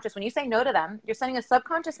subconscious, when you say no to them, you're sending a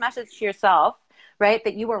subconscious message to yourself, right,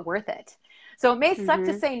 that you are worth it. So it may suck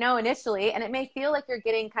to say no initially, and it may feel like you're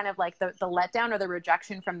getting kind of like the letdown or the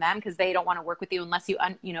rejection from them because they don't want to work with you unless you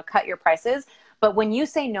cut your prices. But when you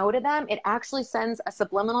say no to them, it actually sends a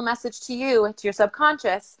subliminal message to you, to your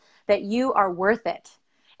subconscious, that you are worth it.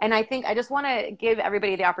 And I think I just want to give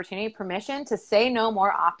everybody the opportunity, permission to say no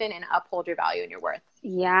more often and uphold your value and your worth.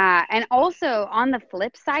 Yeah. And also on the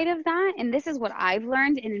flip side of that, and this is what I've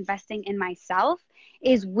learned in investing in myself,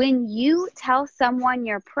 is when you tell someone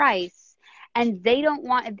your price and they don't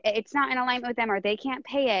want, it's not in alignment with them, or they can't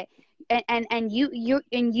pay it, and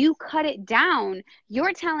you cut it down,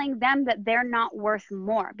 you're telling them that they're not worth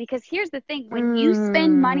more. Because here's the thing, when you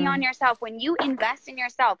spend money on yourself, when you invest in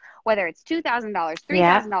yourself, whether it's $2,000,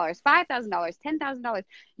 $3,000, $5,000, $10,000,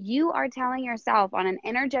 you are telling yourself on an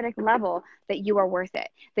energetic level that you are worth it,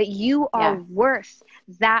 that you are worth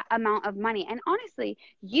that amount of money. And honestly,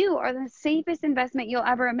 you are the safest investment you'll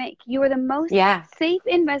ever make. You are the most safe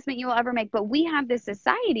investment you will ever make. But we have this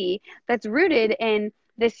society that's rooted in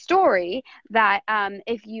this story that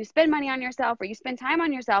if you spend money on yourself or you spend time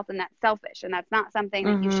on yourself, then that's selfish, and that's not something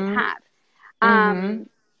that you should have.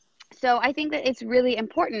 So I think that it's really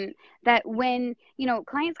important that when,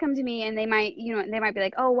 clients come to me and they might be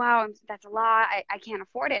like, oh, wow, that's a lot. I can't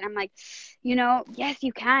afford it. And I'm like, yes,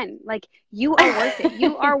 you can. Like, you are worth it.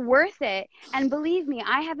 You are worth it. And believe me,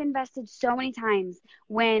 I have invested so many times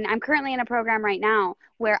when I'm currently in a program right now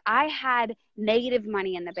where I had negative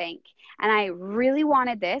money in the bank and I really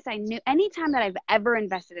wanted this. I knew anytime that I've ever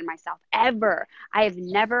invested in myself, ever, I have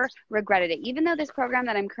never regretted it. Even though this program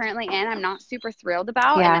that I'm currently in, I'm not super thrilled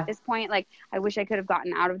about. And at this point, like, I wish I could have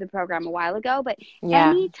gotten out of the program a while ago. But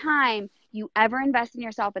anytime you ever invest in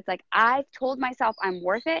yourself, it's like, I've told myself I'm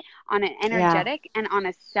worth it on an energetic and on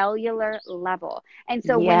a cellular level. And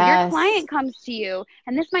so when your client comes to you,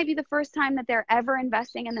 and this might be the first time that they're ever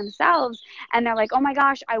investing in themselves, and they're like, oh my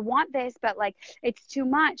gosh, I want this, but like, it's too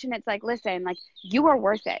much. And it's like, listen, like, you are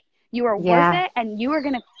worth it. You are worth it, and you are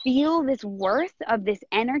going to feel this worth of this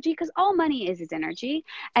energy, because all money is energy,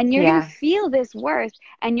 and you're going to feel this worth,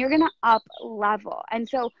 and you're going to up level. And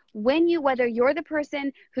so whether you're the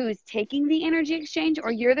person who's taking the energy exchange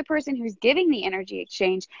or you're the person who's giving the energy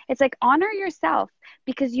exchange, it's like, honor yourself,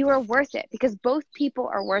 because you are worth it, because both people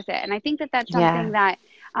are worth it. And I think that that's something that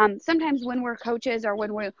sometimes when we're coaches or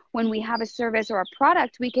when we have a service or a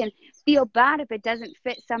product, we can feel bad if it doesn't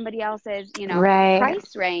fit somebody else's,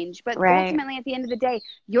 price range. But ultimately, at the end of the day,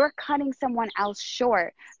 you're cutting someone else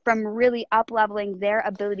short from really up-leveling their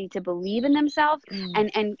ability to believe in themselves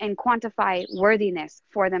and quantify worthiness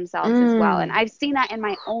for themselves as well. And I've seen that in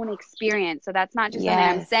my own experience. So that's not just something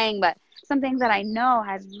I'm saying, but something that I know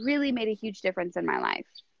has really made a huge difference in my life.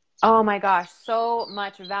 Oh my gosh, so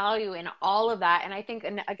much value in all of that. And I think,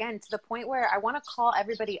 and again, to the point where I want to call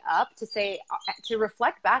everybody up to say, to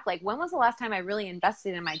reflect back, like, when was the last time I really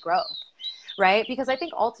invested in my growth? Right? Because I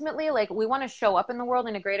think ultimately, like, we want to show up in the world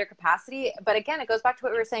in a greater capacity. But again, it goes back to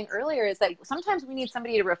what we were saying earlier, is that sometimes we need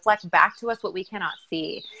somebody to reflect back to us what we cannot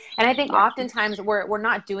see. And I think oftentimes we're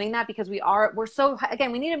not doing that because we're so,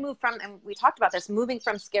 again, we need to move from, and we talked about this, moving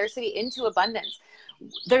from scarcity into abundance.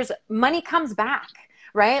 Money comes back.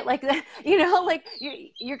 Right? Like, like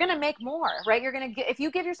you're going to make more, right? You're going to get, if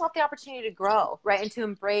you give yourself the opportunity to grow, right? And to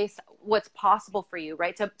embrace what's possible for you,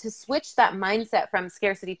 right? To switch that mindset from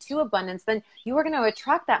scarcity to abundance, then you are going to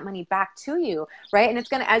attract that money back to you, right? And it's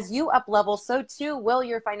going to, as you up level, so too will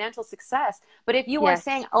your financial success. But if you are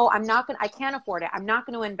saying, oh, I can't afford it, I'm not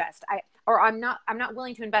going to invest, I'm not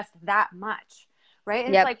willing to invest that much. Right.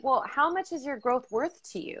 And it's like, well, how much is your growth worth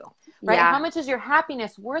to you? Right. How much is your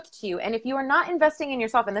happiness worth to you? And if you are not investing in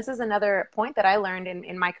yourself, and this is another point that I learned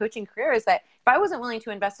in my coaching career, is that if I wasn't willing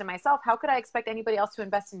to invest in myself, how could I expect anybody else to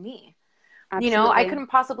invest in me? You know, I Absolutely. couldn't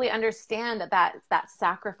possibly understand that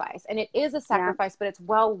sacrifice. And it is a Yeah. sacrifice, but it's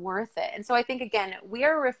well worth it. And so I think, again, we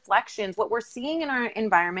are reflections. What we're seeing in our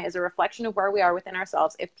environment is a reflection of where we are within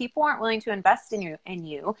ourselves. If people aren't willing to invest in you,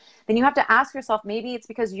 then you have to ask yourself, maybe it's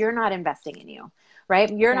because you're not investing in you,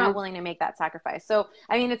 right? You're Yeah. not willing to make that sacrifice. So,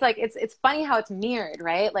 I mean, it's like, it's funny how it's mirrored,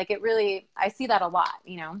 right? Like it really, I see that a lot,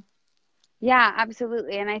 you know? Yeah,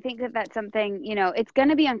 absolutely. And I think that that's something, you know, it's going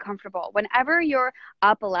to be uncomfortable whenever you're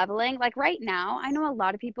up leveling. Like right now, I know a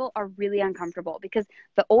lot of people are really uncomfortable because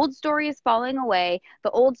the old story is falling away. The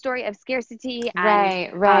old story of scarcity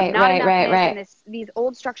and Right, not enoughness and right. these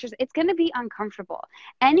old structures, it's going to be uncomfortable.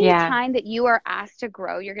 Yeah. Anytime that you are asked to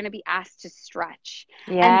grow, you're going to be asked to stretch.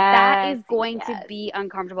 And that Yes. is going to Yes. be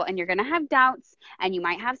uncomfortable. And you're going to have doubts and you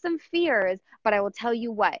might have some fears. But I will tell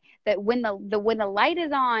you what, that when the light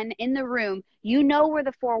is on in the room, you know where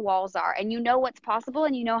the four walls are and you know what's possible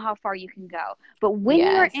and you know how far you can go. But when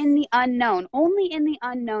you're Yes. in the unknown, only in the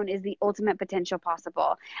unknown is the ultimate potential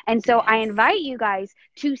possible. And so I Yes. invite you guys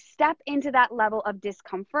to step into that level of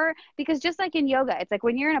discomfort, because just like in yoga, it's like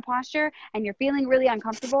when you're in a posture and you're feeling really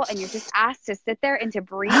uncomfortable and you're just asked to sit there and to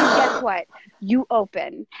breathe, guess what? You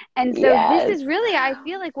open. And so this Yes. is really, I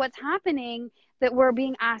feel like what's happening that we're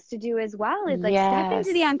being asked to do as well is like step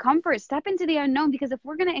into the Yes. uncomfort, step into the unknown, because if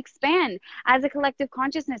we're going to expand as a collective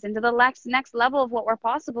consciousness into the next level of what we're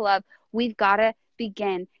possible of, we've got to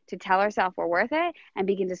begin to tell ourselves we're worth it and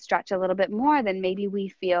begin to stretch a little bit more than maybe we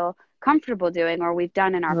feel comfortable doing or we've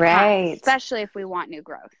done in our past, Right. especially if we want new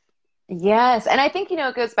growth. Yes. And I think, you know,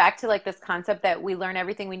 it goes back to like this concept that we learn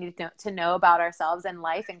everything we need to know about ourselves in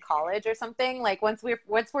life in college or something. Like once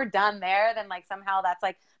we're done there, then like somehow that's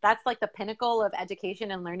like the pinnacle of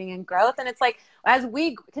education and learning and growth. And it's like, as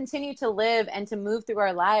we continue to live and to move through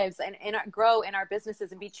our lives and grow in our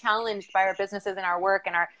businesses and be challenged by our businesses and our work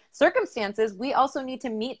and our circumstances, we also need to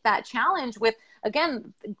meet that challenge with,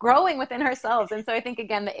 again, growing within ourselves. And so I think,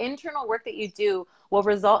 again, the internal work that you do will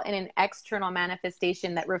result in an external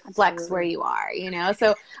manifestation that reflects where you are, you know?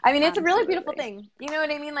 So, I mean, it's a really beautiful thing. You know what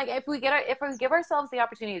I mean? Like if we give ourselves the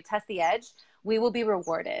opportunity to test the edge, we will be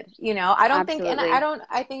rewarded. You know, I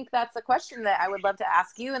think that's a question that I would love to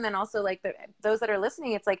ask you. And then also like those that are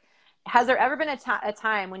listening, it's like, has there ever been a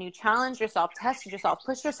time when you challenged yourself, tested yourself,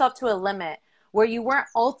 pushed yourself to a limit where you weren't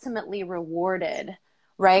ultimately rewarded,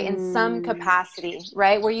 right? In some capacity,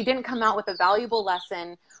 right? Where you didn't come out with a valuable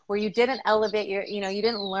lesson, where you didn't elevate you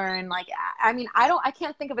didn't learn. Like, I mean, I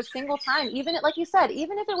can't think of a single time, even like you said,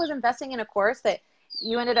 even if it was investing in a course that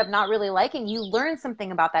you ended up not really liking, you learned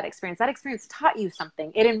something about that experience. That experience taught you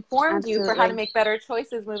something. It informed you for how to make better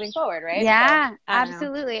choices moving forward, right? Yeah, so,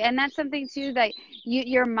 absolutely. And that's something too that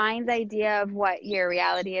your mind's idea of what your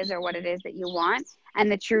reality is or what it is that you want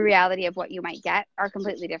and the true reality of what you might get are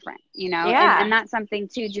completely different, you know? Yeah. And that's something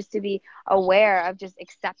too, just to be aware of, just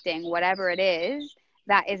accepting whatever it is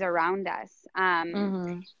that is around us.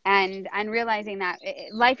 And realizing that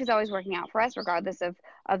life is always working out for us, regardless of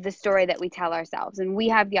the story that we tell ourselves. And we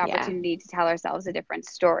have the opportunity to tell ourselves a different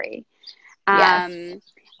story. Yes.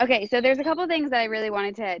 Okay, so there's a couple of things that I really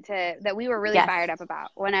wanted to that we were really fired up about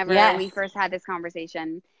whenever we first had this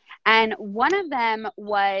conversation. And one of them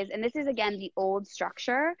was, and this is again the old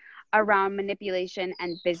structure around manipulation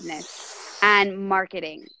and business and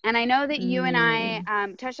marketing. And I know that you and I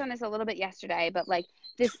touched on this a little bit yesterday, but like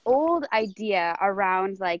this old idea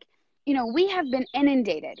around like, you know, we have been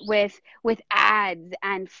inundated with ads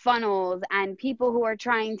and funnels and people who are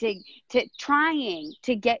trying to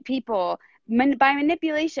get people by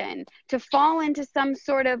manipulation to fall into some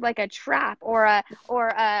sort of like a trap or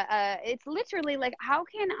it's literally like, how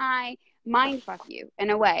can I mind fuck you in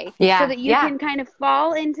a way so that you can kind of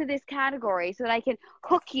fall into this category so that I can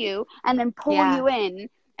hook you and then pull you in.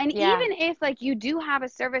 And even if like you do have a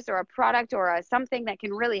service or a product or something that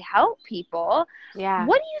can really help people,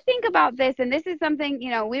 what do you think about this? And this is something, you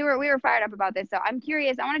know, we were fired up about this. So I'm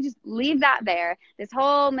curious. I want to just leave that there, this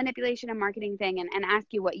whole manipulation and marketing thing, and ask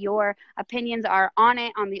you what your opinions are on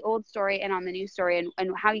it, on the old story and on the new story,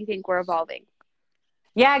 and how you think we're evolving.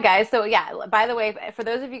 Yeah, guys. So by the way, for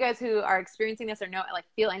those of you guys who are experiencing this or know, like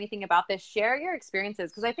feel anything about this, share your experiences.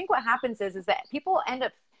 Because I think what happens is that people end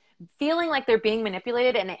up feeling like they're being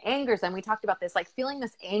manipulated, and it angers them. We talked about this, like feeling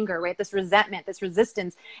this anger, right? This resentment, this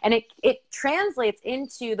resistance, and it translates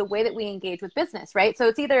into the way that we engage with business, right? So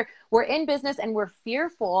it's either we're in business and we're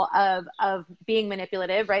fearful of being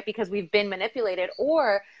manipulative, right? Because we've been manipulated,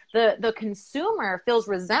 or the consumer feels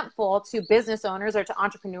resentful to business owners or to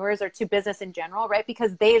entrepreneurs or to business in general, right?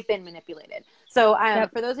 Because they've been manipulated. So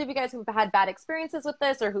Yep. for those of you guys who've had bad experiences with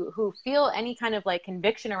this, or who feel any kind of like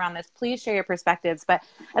conviction around this, please share your perspectives. But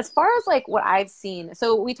as far as like what I've seen,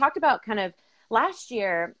 so we talked about kind of last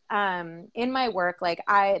year, in my work, like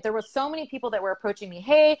there were so many people that were approaching me.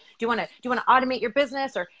 Hey, do you want to automate your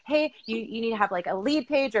business? Or, hey, you need to have like a lead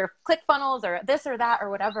page or ClickFunnels or this or that or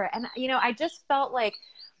whatever. And, I just felt like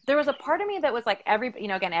there was a part of me that was like,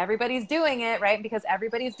 again, everybody's doing it, right? Because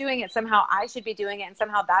everybody's doing it. Somehow I should be doing it. And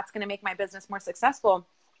somehow that's going to make my business more successful.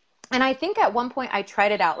 And I think at one point I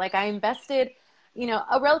tried it out. Like I invested,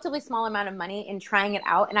 a relatively small amount of money in trying it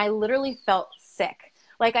out. And I literally felt sick.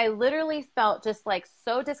 Like I literally felt just like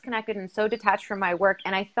so disconnected and so detached from my work.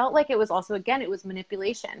 And I felt like it was also, again, it was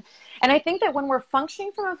manipulation. And I think that when we're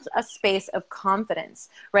functioning from a space of confidence,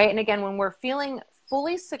 right? And again, when we're feeling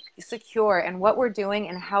fully secure in what we're doing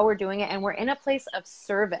and how we're doing it, and we're in a place of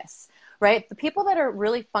service, right? The people that are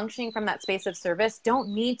really functioning from that space of service don't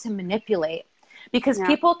need to manipulate, because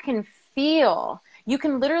people can feel. You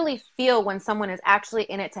can literally feel when someone is actually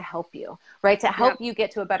in it to help you, right? To help you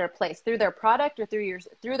get to a better place through their product or through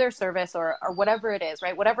their service or whatever it is,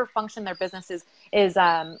 right? Whatever function their business is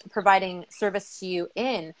providing service to you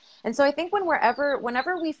in. And so I think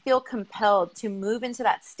whenever we feel compelled to move into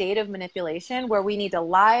that state of manipulation where we need to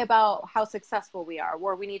lie about how successful we are,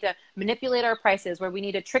 where we need to manipulate our prices, where we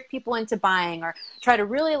need to trick people into buying, or try to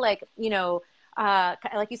really like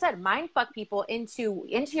you said, mind fuck people into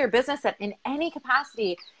your business in any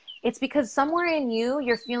capacity, it's because somewhere in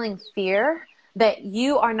you're feeling fear that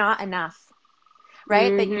you are not enough,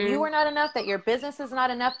 right? That you are not enough, that your business is not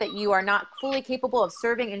enough, that you are not fully capable of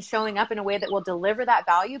serving and showing up in a way that will deliver that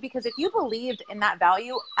value. Because if you believed in that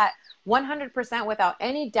value at 100% without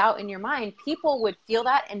any doubt in your mind, people would feel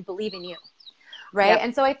that and believe in you. Right. Yep.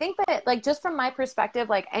 And so I think that, like, just from my perspective,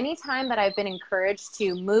 like anytime that I've been encouraged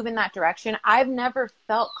to move in that direction, I've never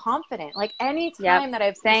felt confident. Like any time that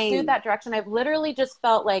I've pursued that direction, I've literally just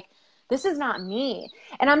felt like, this is not me.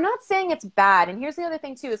 And I'm not saying it's bad. And here's the other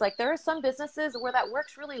thing too, is like, there are some businesses where that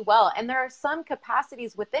works really well. And there are some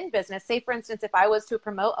capacities within business. Say, for instance, if I was to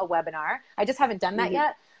promote a webinar, I just haven't done that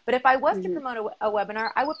yet. But if I was to promote a webinar,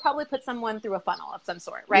 I would probably put someone through a funnel of some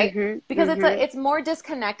sort, right? Because it's more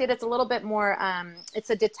disconnected. It's a little bit more, it's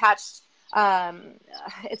a detached,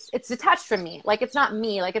 it's detached from me. Like, it's not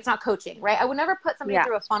me, like it's not coaching, right? I would never put somebody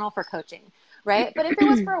through a funnel for coaching, right? But if it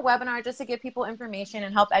was for a webinar, just to give people information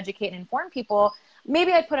and help educate and inform people,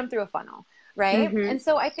 maybe I'd put them through a funnel. Right. And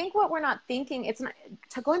so I think what we're not thinking, it's not,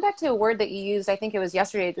 going back to a word that you used, I think it was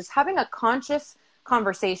yesterday, just having a conscious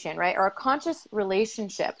conversation, right? Or a conscious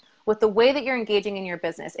relationship with the way that you're engaging in your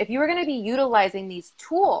business. If you are going to be utilizing these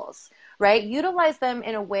tools, right, utilize them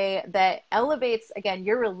in a way that elevates, again,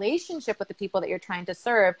 your relationship with the people that you're trying to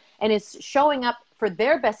serve and is showing up for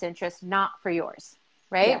their best interest, not for yours.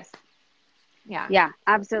 Right. Yes. Yeah,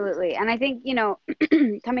 absolutely. And I think,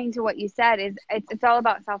 coming to what you said is it's all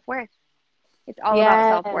about self-worth. It's all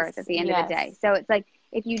about self-worth at the end of the day. So it's like,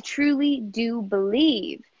 if you truly do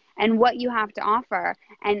believe and what you have to offer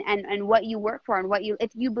and what you work for and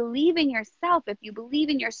if you believe in yourself, if you believe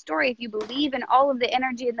in your story, if you believe in all of the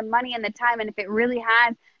energy and the money and the time, and if it really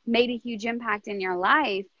has made a huge impact in your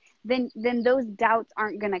life, then those doubts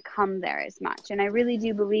aren't going to come there as much. And I really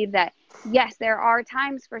do believe that, yes, there are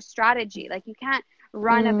times for strategy. Like, you can't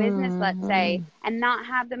run a business, let's say, and not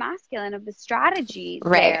have the masculine of the strategy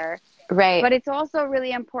there. Right. But it's also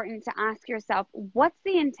really important to ask yourself, what's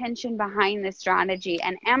the intention behind this strategy?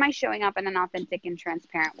 And am I showing up in an authentic and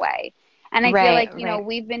transparent way? And I feel like,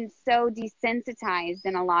 we've been so desensitized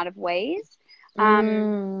in a lot of ways,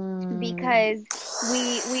 because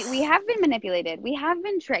we have been manipulated. We have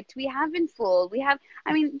been tricked. We have been fooled.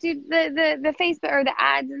 Dude, the Facebook or the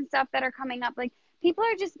ads and stuff that are coming up, like, people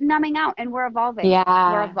are just numbing out, and we're evolving.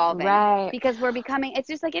 We're evolving because we're becoming, it's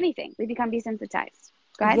just like anything. We become desensitized.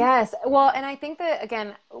 Go ahead. Yes. Well, and I think that,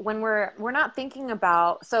 again, when we're not thinking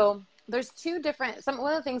about, so there's one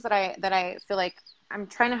of the things that I feel like I'm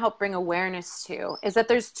trying to help bring awareness to is that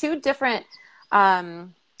there's two different,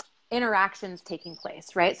 interactions taking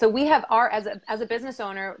place, right? So we have as a business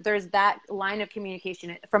owner, there's that line of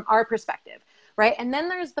communication from our perspective, right? And then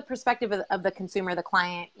there's the perspective of the consumer, the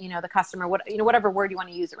client, the customer, whatever word you want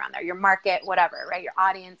to use around there, your market, whatever, right? Your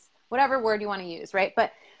audience, whatever word you want to use, right?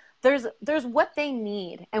 But there's what they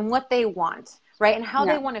need and what they want, right? And how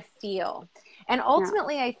they want to feel. And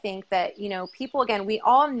ultimately, I think that, you know, people, again, we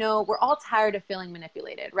all know, we're all tired of feeling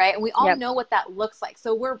manipulated, right? And we all know what that looks like.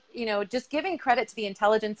 So we're, you know, just giving credit to the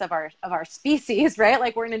intelligence of our species, right?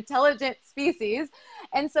 Like we're an intelligent species.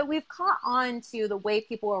 And so we've caught on to the way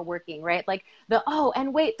people are working, right? Like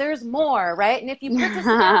and wait, there's more, right? And if you purchase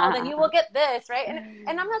now, then you will get this, right?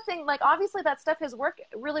 And I'm not saying, like, obviously that stuff has worked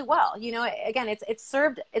really well. You know, again, it's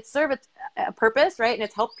served a purpose, right? And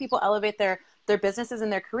it's helped people elevate their businesses and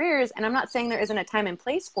their careers. And I'm not saying there isn't a time and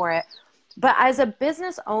place for it, but as a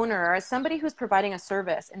business owner, or as somebody who's providing a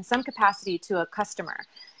service in some capacity to a customer,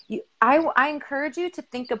 I encourage you to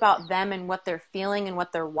think about them and what they're feeling and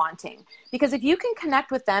what they're wanting. Because if you can connect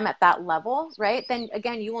with them at that level, right, then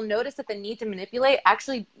again, you will notice that the need to manipulate,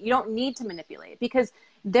 actually, you don't need to manipulate, because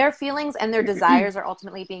their feelings and their desires are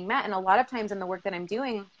ultimately being met. And a lot of times in the work that I'm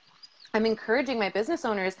doing, I'm encouraging my business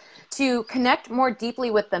owners to connect more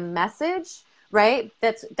deeply with the message, right?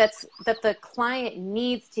 That the client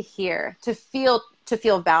needs to hear, to feel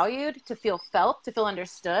valued, to feel felt, to feel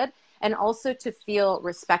understood, and also to feel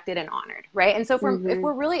respected and honored, right? And so if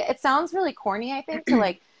we're really, it sounds really corny, I think,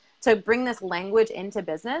 to bring this language into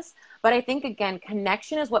business, but I think, again,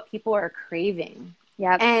 connection is what people are craving.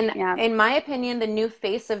 In my opinion, the new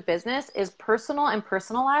face of business is personal and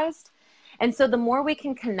personalized. And so the more we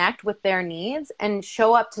can connect with their needs and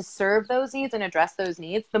show up to serve those needs and address those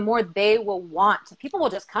needs, the more they will want. People will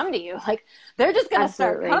just come to you. Like, they're just going to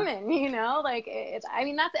start coming, you know, like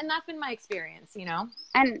that's been my experience, you know?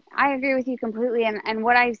 And I agree with you completely. And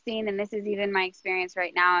what I've seen, and this is even my experience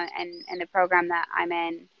right now and the program that I'm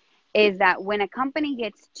in, is that when a company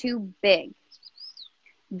gets too big,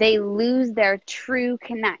 they lose their true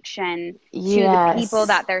connection to the people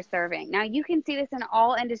that they're serving. Now, you can see this in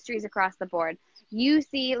all industries across the board. You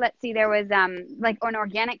see, let's see, there was like an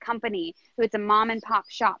organic company who it's a mom and pop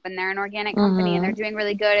shop, and they're an organic company and they're doing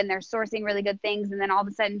really good and they're sourcing really good things. And then all of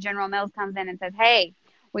a sudden General Mills comes in and says, hey,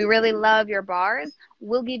 we really love your bars.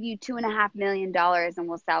 We'll give you $2.5 million and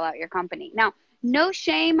we'll sell out your company. Now, no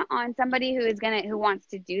shame on somebody who wants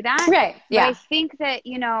to do that. Right. Yeah. But I think that,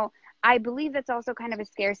 you know, I believe that's also kind of a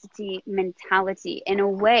scarcity mentality in a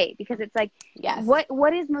way, because it's like,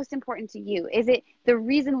 what is most important to you? Is it the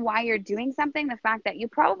reason why you're doing something? The fact that you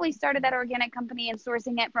probably started that organic company and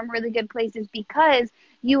sourcing it from really good places because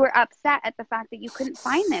you were upset at the fact that you couldn't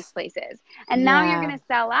find these places. And now you're going to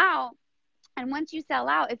sell out. And once you sell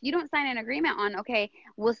out, if you don't sign an agreement on, okay,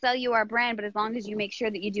 we'll sell you our brand, but as long as you make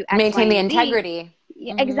sure that you do X, maintain Y, the and Z, integrity.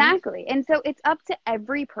 Exactly. And so it's up to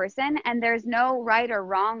every person, and there's no right or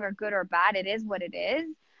wrong or good or bad. It is what it is.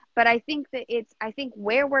 But I think that I think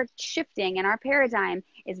where we're shifting in our paradigm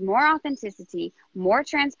is more authenticity, more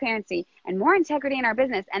transparency, and more integrity in our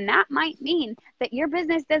business. And that might mean that your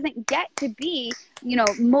business doesn't get to be, you know,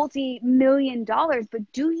 multi-million dollars,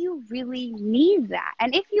 but do you really need that?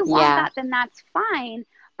 And if you want that, then that's fine.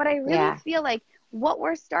 But I really feel like what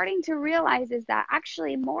we're starting to realize is that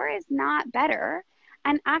actually more is not better.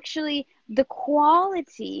 And actually, the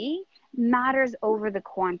quality matters over the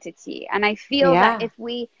quantity. And I feel that if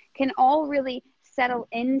we can all really settle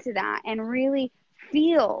into that and really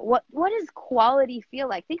feel what does quality feel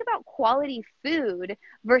like? Think about quality food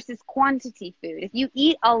versus quantity food. If you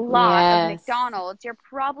eat a lot of McDonald's, you're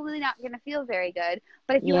probably not going to feel very good.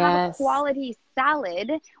 But if you have a quality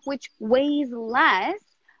salad, which weighs less,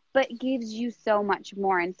 but gives you so much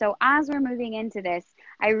more. And so as we're moving into this,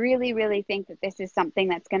 I really, really think that this is something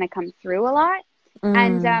that's going to come through a lot.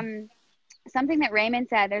 And something that Raymond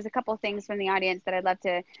said, there's a couple things from the audience that I'd love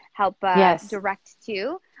to help direct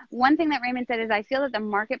to. One thing that Raymond said is, I feel that the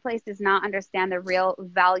marketplace does not understand the real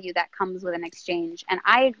value that comes with an exchange. And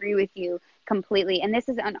I agree with you completely. And this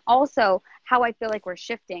is also how I feel like we're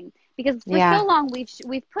shifting, because for so long we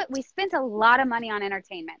spent a lot of money on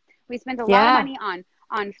entertainment. We spent a lot of money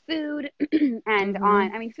on food and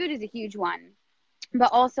on, I mean, food is a huge one, but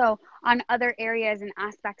also on other areas and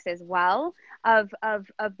aspects as well of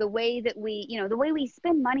the way that we, you know, the way we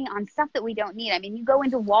spend money on stuff that we don't need. I mean, you go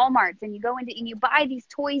into Walmarts and you buy these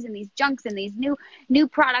toys and these junks and these new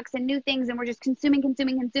products and new things, and we're just consuming,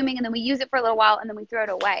 and then we use it for a little while and then we throw it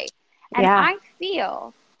away. And I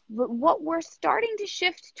feel that what we're starting to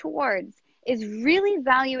shift towards is really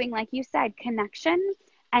valuing, like you said, connection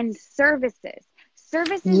and services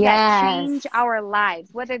that change our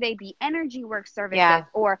lives, whether they be energy work services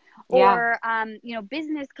or you know,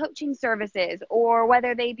 business coaching services, or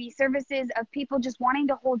whether they be services of people just wanting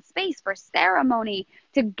to hold space for ceremony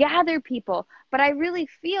to gather people. But I really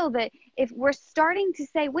feel that if we're starting to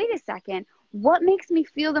say, wait a second, what makes me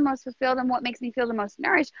feel the most fulfilled and what makes me feel the most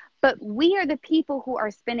nourished, but we are the people who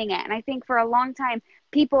are spinning it. And I think for a long time,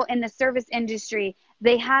 people in the service industry,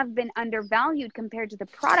 they have been undervalued compared to the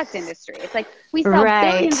product industry. It's like we sell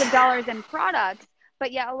Right. billions of dollars in products,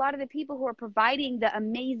 but yet a lot of the people who are providing the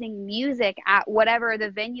amazing music at whatever the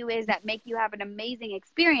venue is that make you have an amazing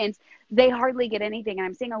experience, they hardly get anything. And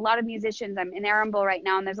I'm seeing a lot of musicians, I'm in Arundel right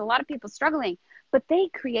now, and there's a lot of people struggling, but they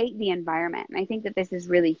create the environment. And I think that this is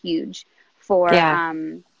really huge for,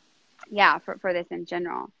 for this in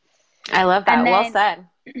general. I love that. Well said.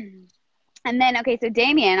 And then, okay, so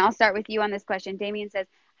Damien, I'll start with you on this question. Damien says,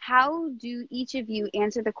 how do each of you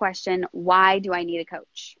answer the question, why do I need a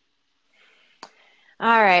coach?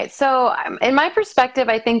 All right. So in my perspective,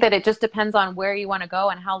 I think that it just depends on where you want to go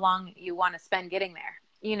and how long you want to spend getting there.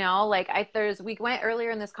 You know, like we went earlier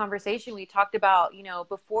in this conversation, we talked about, you know,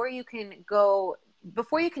 before you can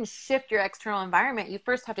shift your external environment, you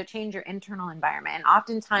first have to change your internal environment. And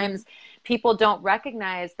oftentimes people don't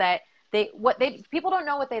recognize that people don't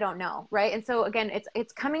know what they don't know. Right. And so again,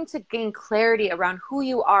 it's coming to gain clarity around who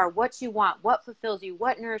you are, what you want, what fulfills you,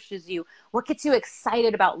 what nourishes you, what gets you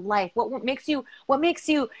excited about life, what makes you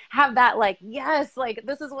have that, like, yes, like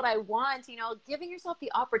this is what I want, you know, giving yourself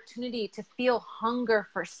the opportunity to feel hunger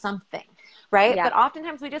for something. Right. Yeah. But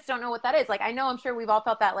oftentimes we just don't know what that is. Like, I know, I'm sure we've all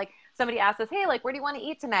felt that, like, somebody asks us, hey, like, where do you want to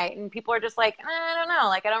eat tonight? And people are just like, I don't know.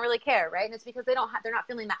 Like, I don't really care. Right. And it's because they're not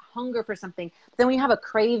feeling that hunger for something. But then when you have a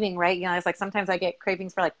craving, right. You know, it's like, sometimes I get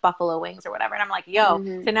cravings for like buffalo wings or whatever. And I'm like, yo,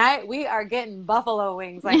 tonight we are getting buffalo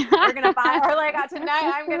wings. Like, we're going to buy, or like,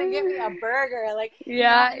 tonight I'm going to get me a burger. Like,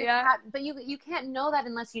 but you can't know that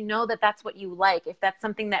unless you know that that's what you like. If that's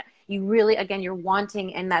something that you really, again, you're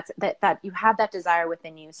wanting, and that you have that desire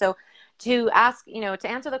within you. So to ask, you know, to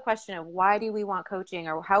answer the question of why do we want coaching,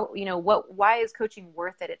 or how, you know, why is coaching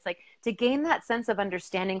worth it? It's like to gain that sense of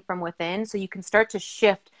understanding from within so you can start to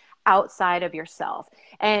shift outside of yourself.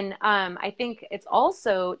 And I think it's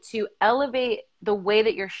also to elevate the way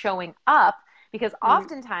that you're showing up, because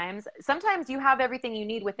sometimes you have everything you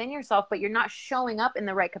need within yourself, but you're not showing up in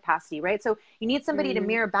the right capacity, right? So you need somebody to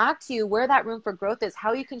mirror back to you where that room for growth is,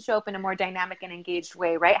 how you can show up in a more dynamic and engaged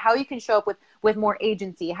way, right? How you can show up with more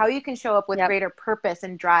agency, how you can show up with greater purpose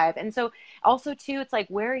and drive. And so also too, it's like,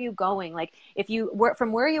 where are you going? Like, if you work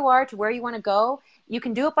from where you are to where you want to go, you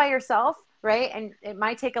can do it by yourself, right? And it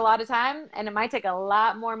might take a lot of time, and it might take a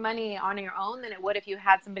lot more money on your own than it would if you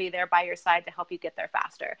had somebody there by your side to help you get there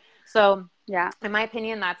faster. So in my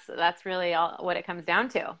opinion, that's really all what it comes down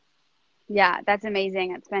to. Yeah, that's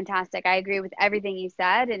amazing. That's fantastic. I agree with everything you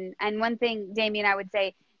said. And one thing, Damien, I would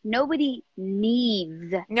say, nobody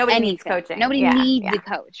needs coaching. Nobody needs a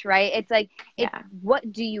coach, right? It's like,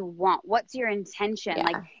 what do you want? What's your intention?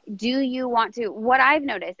 Like, do you want to, what I've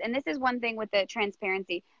noticed, and this is one thing with the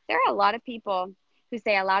transparency, there are a lot of people who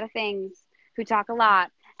say a lot of things, who talk a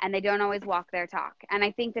lot, and they don't always walk their talk. And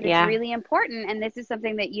I think that it's really important. And this is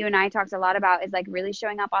something that you and I talked a lot about, is like really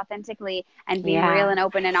showing up authentically and being real and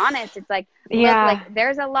open and honest. It's like, look, like,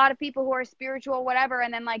 there's a lot of people who are spiritual, whatever.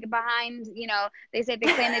 And then like behind, you know, they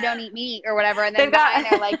claim they don't eat meat or whatever. And then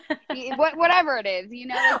they're like, whatever it is, you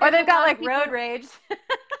know, like, or they've got like road rage.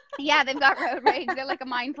 Yeah, they've got road rage. They're like a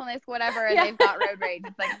mindfulness, whatever, and they've got road rage.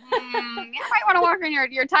 It's like, you might want to work on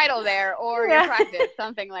your title there, or your practice,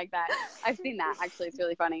 something like that. I've seen that, actually. It's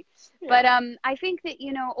really funny. But I think that,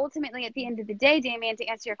 you know, ultimately at the end of the day, Damien, to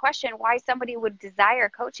answer your question, why somebody would desire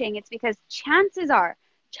coaching, it's because chances are,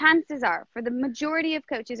 for the majority of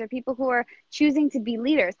coaches, are people who are choosing to be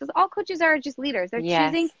leaders. Because all coaches are just leaders. They're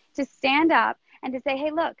choosing to stand up and to say,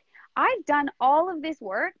 hey, look, I've done all of this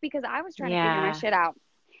work because I was trying to figure my shit out.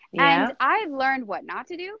 And I've learned what not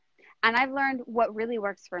to do, and I've learned what really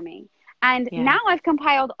works for me. And now I've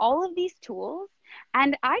compiled all of these tools,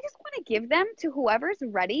 and I just want to give them to whoever's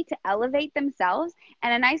ready to elevate themselves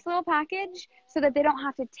in a nice little package so that they don't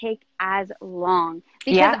have to take as long.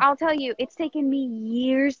 Because I'll tell you, it's taken me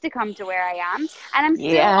years to come to where I am, and I'm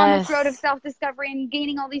still on this road of self-discovery and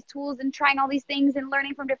gaining all these tools and trying all these things and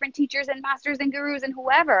learning from different teachers and masters and gurus and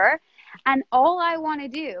whoever. And all I want to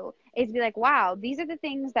do is be like, wow, these are the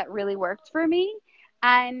things that really worked for me.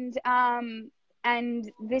 And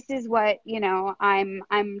this is what, you know,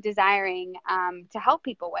 I'm desiring to help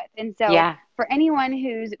people with. And so for anyone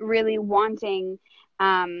who's really wanting,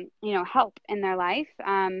 you know, help in their life,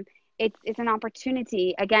 it's an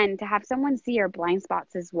opportunity, again, to have someone see your blind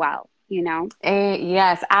spots as well, you know?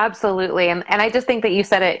 Yes, absolutely. And I just think that you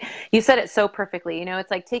said it so perfectly. You know,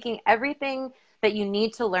 it's like taking everything that you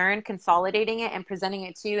need to learn, consolidating it and presenting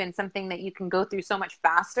it to you in something that you can go through so much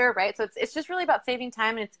faster, right? So it's just really about saving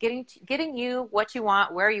time, and it's getting you what you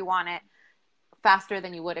want, where you want it, faster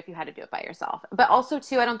than you would if you had to do it by yourself. But also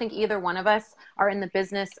too, I don't think either one of us are in the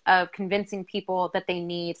business of convincing people that they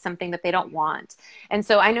need something that they don't want. And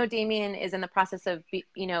so I know Damien is in the process of,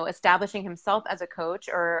 establishing himself as a coach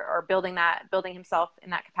or building himself in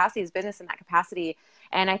that capacity, his business in that capacity.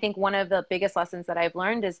 And I think one of the biggest lessons that I've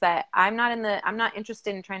learned is that I'm not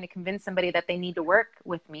interested in trying to convince somebody that they need to work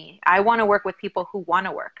with me. I want to work with people who want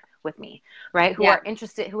to work with me, right? Who are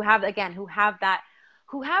interested,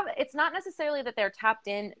 it's not necessarily that they're tapped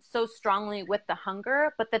in so strongly with the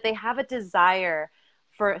hunger, but that they have a desire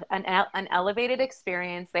for an elevated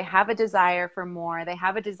experience. They have a desire for more. They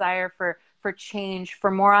have a desire for change,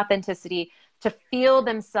 for more authenticity, to feel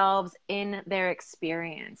themselves in their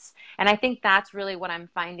experience. And I think that's really what I'm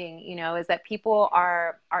finding, is that people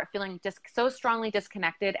are feeling so strongly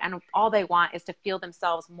disconnected, and all they want is to feel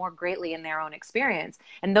themselves more greatly in their own experience.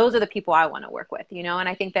 And those are the people I want to work with, and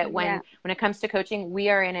I think that when it comes to coaching, we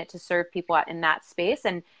are in it to serve people in that space.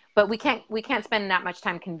 But we can't spend that much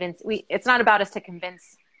time it's not about us to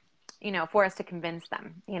convince, for us to convince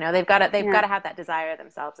them. They've got to have that desire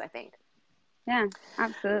themselves, I think. Yeah,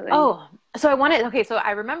 absolutely. Oh, so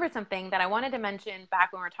I remembered something that I wanted to mention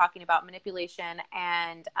back when we were talking about manipulation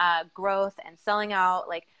and growth and selling out.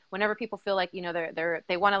 Like whenever people feel like,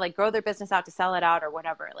 they want to like grow their business out to sell it out or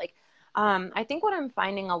whatever. Like, I think what I'm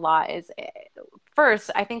finding a lot is,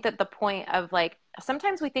 first, I think that the point of like,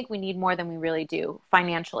 sometimes we think we need more than we really do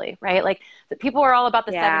financially, right? Like the people are all about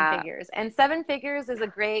the 7 figures, and 7 figures is a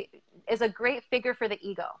great figure for the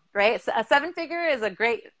ego, right? So a 7-figure is a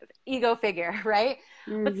great ego figure, right?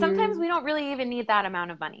 Mm-hmm. But sometimes we don't really even need that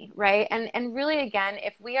amount of money, right? And really, again,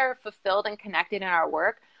 if we are fulfilled and connected in our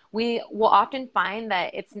work, we will often find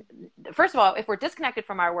that first of all, if we're disconnected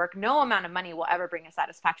from our work, no amount of money will ever bring us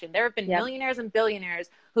satisfaction. There have been millionaires and billionaires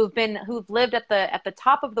who've lived at the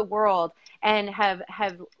top of the world and have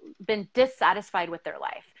been dissatisfied with their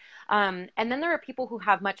life. And then there are people who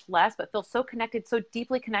have much less, but feel so connected, so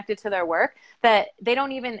deeply connected to their work that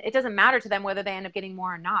it doesn't matter to them whether they end up getting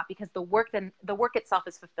more or not, because the work itself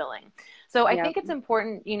is fulfilling. So I think it's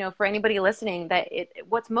important, for anybody listening, that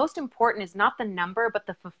what's most important is not the number, but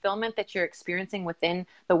the fulfillment that you're experiencing within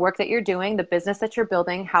the work that you're doing, the business that you're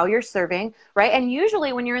building, how you're serving, right? And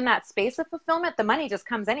usually when you're in that space of fulfillment, the money just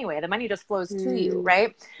comes anyway. The money just flows to you,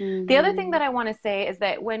 right? Mm-hmm. The other thing that I want to say is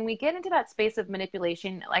that when we get into that space of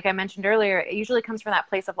manipulation, like I mentioned earlier, it usually comes from that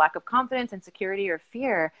place of lack of confidence, insecurity, or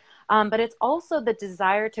fear. But it's also the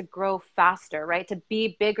desire to grow faster, right? To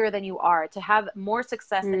be bigger than you are, to have more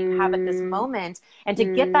success than you have at this moment, and to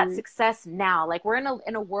get that success now. Like we're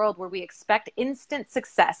in a world where we expect instant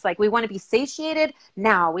success. Like we want to be satiated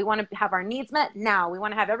now. We want to have our needs met now. We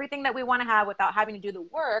want to have everything that we want to have without having to do the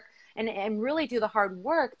work and really do the hard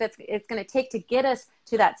work it's going to take to get us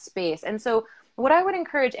to that space. And so what I would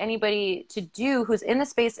encourage anybody to do who's in the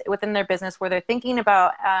space within their business where they're thinking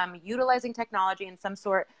about utilizing technology in some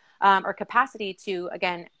sort or capacity to,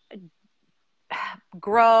 again,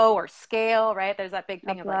 grow or scale, right? There's that big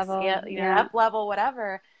thing of like scale, up level,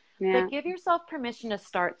 whatever. But give yourself permission to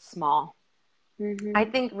start small. Mm-hmm. I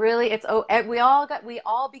think really we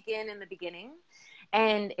all begin in the beginning,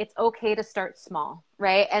 and it's okay to start small,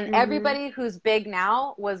 right? And everybody who's big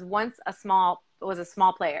now was once a small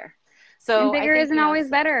player. So and bigger isn't always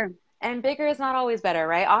better. And bigger is not always better,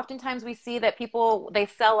 right? Oftentimes we see that people, they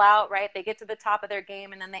sell out, right? They get to the top of their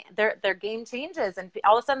game, and then their game changes, and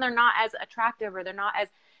all of a sudden they're not as attractive or they're not as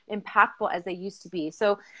impactful as they used to be.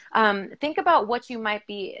 So think about what you might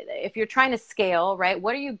be, if you're trying to scale, right?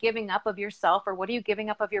 What are you giving up of yourself, or what are you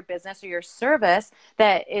giving up of your business or your service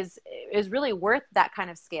that is really worth that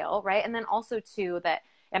kind of scale, right? And then also too, that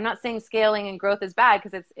I'm not saying scaling and growth is bad,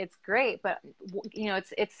 because it's great, but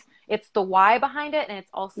it's the why behind it, and it's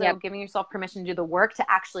also giving yourself permission to do the work to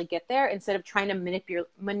actually get there instead of trying to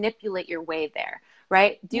manipulate your way there,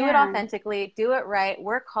 right? Do it authentically, do it right,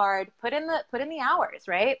 work hard, put in the hours,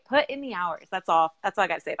 right? Put in the hours. That's all I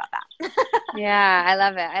got to say about that. Yeah, I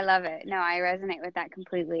love it. No, I resonate with that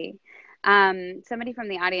completely. Somebody from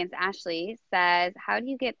the audience, Ashley, says, how do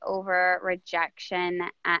you get over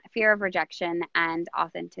fear of rejection and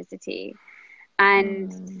authenticity?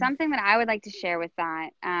 And something that I would like to share with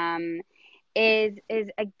that is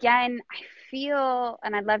again, I feel,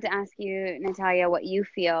 and I'd love to ask you, Natalia, what you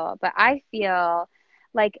feel, but I feel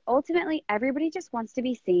like ultimately everybody just wants to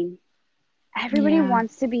be seen. Everybody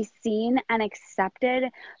wants to be seen and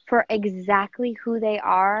accepted for exactly who they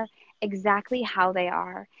are, exactly how they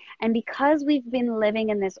are. And because we've been living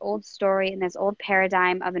in this old story, in this old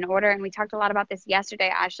paradigm of an order, and we talked a lot about this yesterday,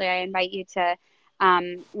 Ashley, I invite you to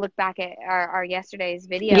look back at our yesterday's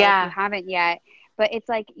video if you haven't yet. but it's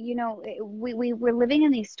like, we're living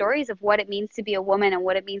in these stories of what it means to be a woman and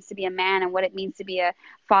what it means to be a man and what it means to be a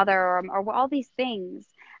father or all these things.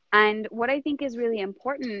 And what I think is really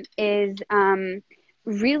important is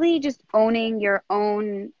really just owning your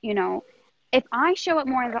own, if I show up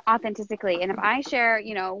more authentically, and if I share,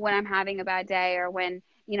 when I'm having a bad day, or when,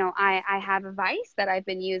 I have advice that I've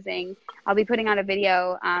been using. I'll be putting out a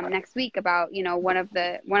video next week about, one of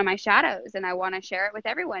my shadows, and I want to share it with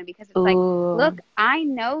everyone, because it's like, look, I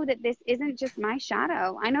know that this isn't just my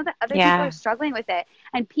shadow. I know that other people are struggling with it,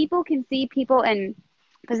 and people can see people in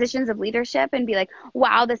positions of leadership and be like,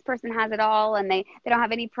 wow, this person has it all, and they don't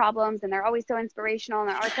have any problems, and they're always so inspirational, and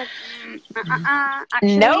they're always like,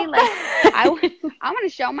 actually, nope. like, I want to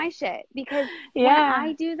show my shit, because when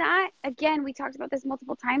I do that, again, we talked about this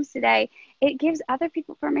multiple times today, it gives other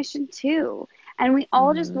people permission too, and we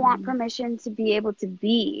all just want permission to be able to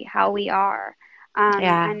be how we are,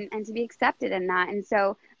 and to be accepted in that. And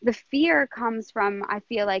so the fear comes from, I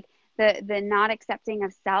feel like, the not accepting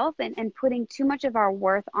of self, and putting too much of our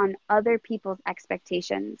worth on other people's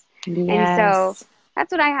expectations. Yes. And so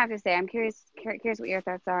that's what I have to say. I'm curious what your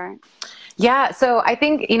thoughts are. Yeah. So I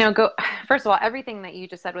think, first of all, everything that you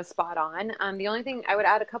just said was spot on. The only thing I would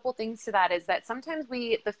add, a couple things to that, is that sometimes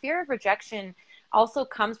the fear of rejection also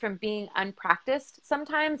comes from being unpracticed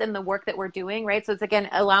sometimes in the work that we're doing, right? So it's, again,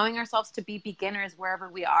 allowing ourselves to be beginners wherever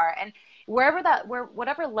we are. And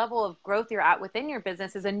whatever level of growth you're at within your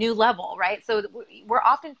business is a new level, right? So we're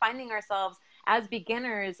often finding ourselves as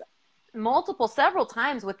beginners several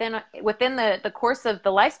times within the course of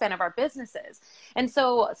the lifespan of our businesses. And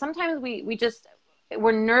so sometimes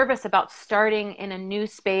we're nervous about starting in a new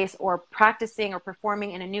space, or practicing or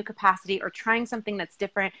performing in a new capacity, or trying something that's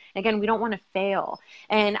different. And again, we don't want to fail.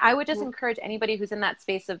 And I would just encourage anybody who's in that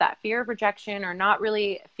space of that fear of rejection, or not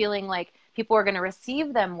really feeling like people are going to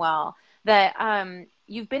receive them well, that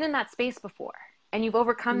you've been in that space before, and you've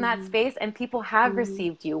overcome that space, and people have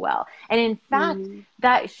received you well. And in fact,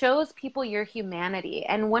 that shows people your humanity.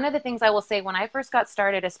 And one of the things I will say, when I first got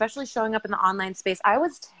started, especially showing up in the online space, I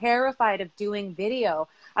was terrified of doing video.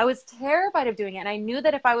 I was terrified of doing it. And I knew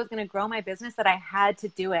that if I was going to grow my business, that I had to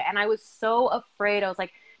do it. And I was so afraid. I was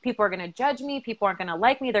like, people are going to judge me. People aren't going to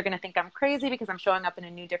like me. They're going to think I'm crazy because I'm showing up in a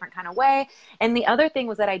new, different kind of way. And the other thing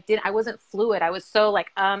was that I wasn't fluid. I was so like,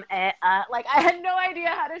 like I had no idea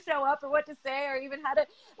how to show up, or what to say, or even how to,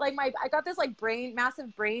 like, I got this like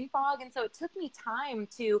massive brain fog. And so it took me time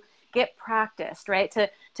to get practiced, right?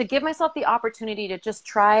 To give myself the opportunity to just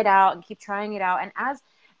try it out and keep trying it out. And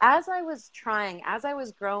as I was trying, as I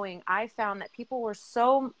was growing, I found that people were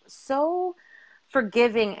so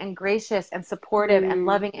forgiving and gracious and supportive and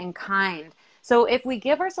loving and kind. So if we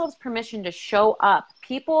give ourselves permission to show up,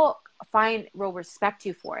 people will respect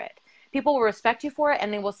you for it. People will respect you for it,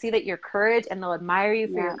 and they will see that your courage, and they'll admire you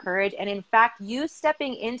for your courage. And in fact, you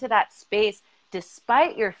stepping into that space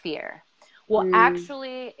despite your fear will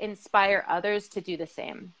actually inspire others to do the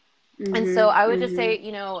same. And so I would just say,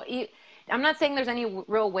 I'm not saying there's any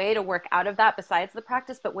real way to work out of that besides the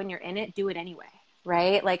practice, but when you're in it, do it anyway.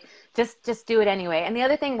 Right? Like just do it anyway. And the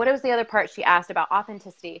other thing, what was the other part she asked about?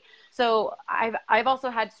 Authenticity. So I've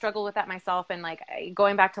also had struggle with that myself. And like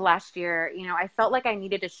going back to last year, I felt like I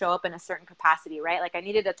needed to show up in a certain capacity, right? Like I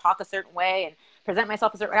needed to talk a certain way and present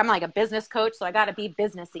myself a certain way. I'm like a business coach, so I got to be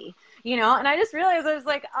businessy, and I just realized, I was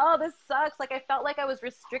like, oh, this sucks. Like I felt like I was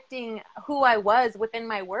restricting who I was within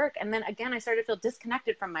my work. And then again, I started to feel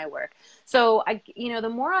disconnected from my work. So the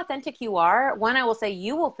more authentic you are, one, I will say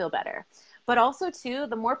you will feel better. But also, too,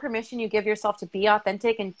 the more permission you give yourself to be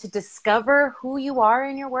authentic and to discover who you are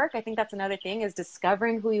in your work. I think that's another thing, is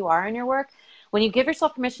discovering who you are in your work. When you give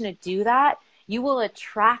yourself permission to do that, you will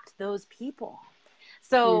attract those people.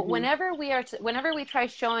 So whenever we try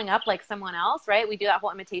showing up like someone else, right? We do that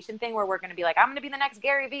whole imitation thing where we're going to be like, I'm going to be the next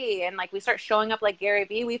Gary Vee. And like we start showing up like Gary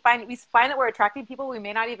Vee, we find that we're attracting people we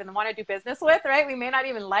may not even want to do business with, right? We may not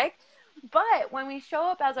even like. But when we show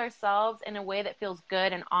up as ourselves in a way that feels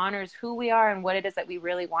good and honors who we are and what it is that we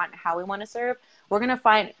really want and how we want to serve, we're going to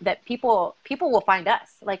find that people will find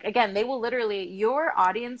us. Like, again, they will literally, your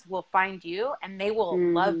audience will find you, and they will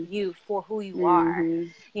love you for who you are,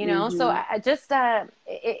 So I just,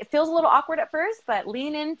 it feels a little awkward at first, but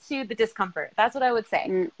lean into the discomfort. That's what I would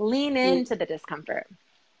say. Lean into the discomfort.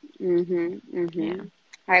 Yeah.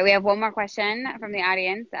 All right. We have one more question from the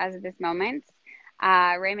audience as of this moment.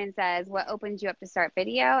 Raymond says, what opened you up to start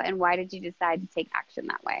video, and why did you decide to take action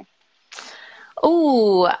that way?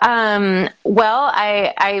 Oh, well,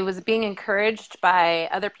 I was being encouraged by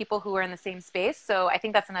other people who are in the same space. So I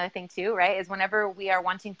think that's another thing too, right? Is whenever we are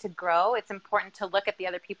wanting to grow, it's important to look at the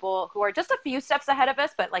other people who are just a few steps ahead of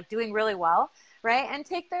us, but like doing really well, right? And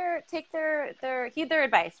heed their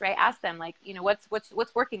advice, right? Ask them, like, you know, what's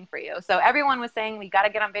working for you. So everyone was saying, you got to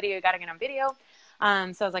get on video, you got to get on video. So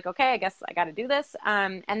I was like, okay, I guess I got to do this.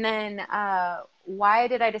 And then why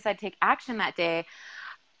did I decide to take action that day?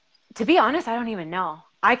 To be honest, I don't even know.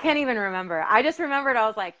 I can't even remember. I just remembered I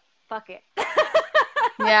was like, fuck it.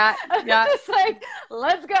 Yeah. Yeah. Just like,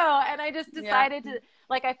 let's go. And I just decided to,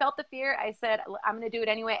 like, I felt the fear. I said, I'm going to do it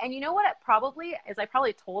anyway. And you know what it probably is? I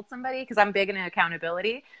probably told somebody, because I'm big in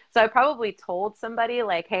accountability. So I probably told somebody,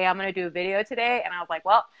 like, hey, I'm going to do a video today. And I was like,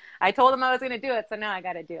 well, I told them I was going to do it, so now I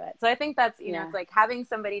got to do it. So I think that's, you know, it's like having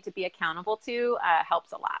somebody to be accountable to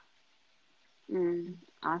helps a lot.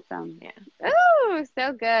 Awesome. Yeah. Oh,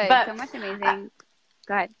 so good. But, so much amazing.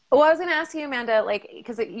 Go ahead. Well, I was going to ask you, Amanda, like,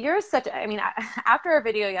 because you're such, I mean, after our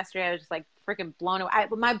video yesterday, I was just like freaking blown away.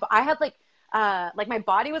 I had like my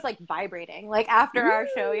body was like vibrating, like after our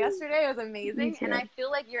show yesterday. It was amazing. And I feel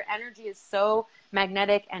like your energy is so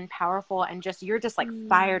magnetic and powerful, and just, you're just like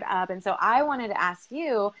fired up. And so I wanted to ask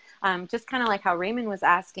you, just kind of like how Raymond was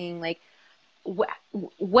asking, like,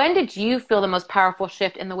 when did you feel the most powerful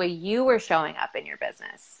shift in the way you were showing up in your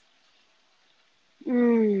business?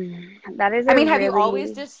 That is, have you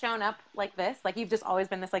always just shown up like this? Like, you've just always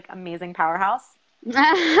been this like amazing powerhouse? Well,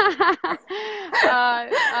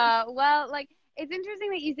 like, it's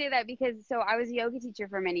interesting that you say that, because so I was a yoga teacher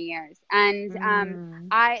for many years, and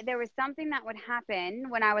there was something that would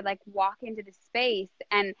happen when I would like walk into the space,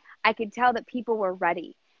 and I could tell that people were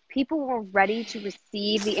ready. People were ready to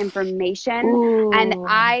receive the information. Ooh. And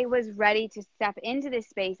I was ready to step into this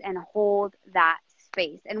space and hold that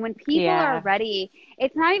space. And when people are ready,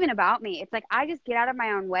 it's not even about me. It's like, I just get out of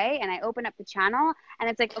my own way and I open up the channel, and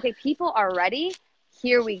it's like, okay, people are ready.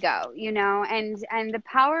 Here we go, you know. And the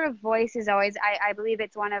power of voice is always, I believe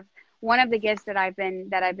it's one of the gifts that I've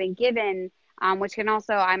been given, which can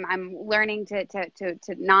also, I'm learning to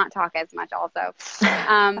not talk as much also.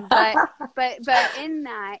 But in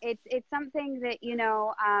that, it's something that, you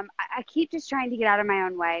know, I keep just trying to get out of my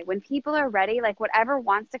own way. When people are ready, like, whatever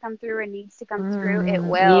wants to come through and needs to come through, it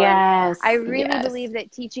will. Yes. And I really believe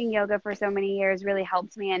that teaching yoga for so many years really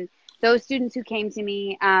helped me. And those students who came to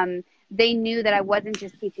me, they knew that I wasn't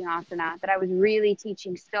just teaching asana, that I was really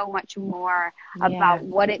teaching so much more about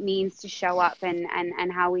what it means to show up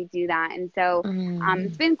and how we do that. And so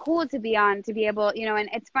it's been cool to be able, you know, and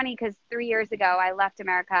it's funny because 3 years ago, I left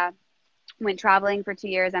America, went traveling for 2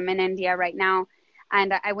 years. I'm in India right now.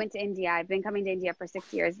 And I went to India. I've been coming to India for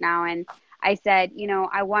 6 years now. And I said, you know,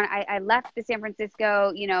 I left the San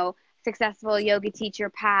Francisco, you know, successful yoga teacher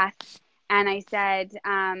path. And I said,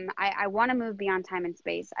 I want to move beyond time and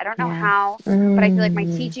space. I don't know how, but I feel like my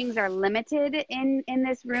teachings are limited in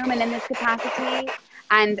this room and in this capacity.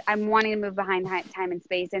 And I'm wanting to move behind time and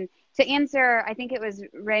space. And to answer, I think it was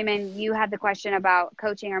Raymond, you had the question about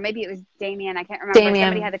coaching, or maybe it was Damien. I can't remember.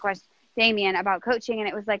 Somebody had the question, Damien, about coaching. And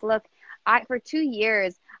it was like, look, for 2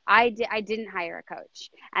 years, I didn't hire a coach,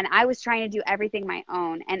 and I was trying to do everything my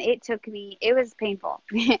own. And it was painful.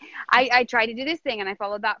 I tried to do this thing and I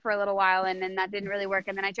followed that for a little while, and then that didn't really work.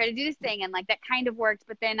 And then I tried to do this thing and like that kind of worked,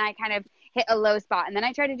 but then I kind of hit a low spot. And then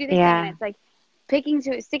I tried to do this thing, and it's like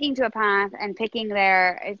sticking to a path and picking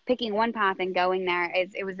one path and going there.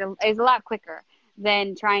 It was a lot quicker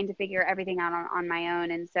than trying to figure everything out on my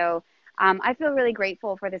own. And so I feel really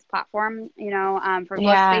grateful for this platform, you know, for both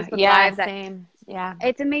Facebook Live. Same. Yeah.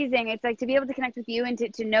 It's amazing. It's like to be able to connect with you and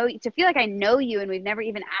to know, to feel like I know you, and we've never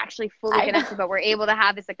even actually fully connected, but we're able to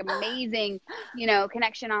have this like amazing, you know,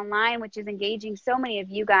 connection online, which is engaging so many of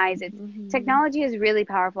you guys. It's technology is really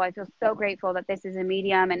powerful. I feel so grateful that this is a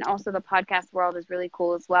medium, and also the podcast world is really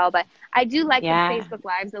cool as well. But I do like the Facebook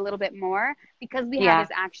Lives a little bit more because we have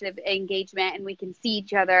this active engagement, and we can see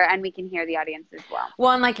each other and we can hear the audience as well.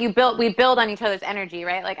 Well, and like we build on each other's energy,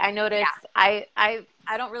 right? Like I noticed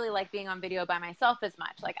I don't really like being on video by myself as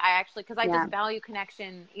much. Like I actually, because I just value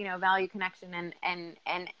connection, you know,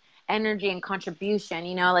 and energy and contribution,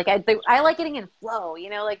 you know, like I like getting in flow, you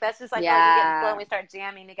know, like that's just like, we get in flow and we start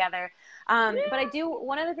jamming together. But I do,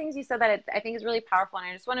 one of the things you said that I think is really powerful, and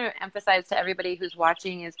I just want to emphasize to everybody who's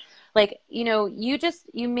watching is like, you know, you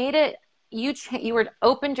made it, you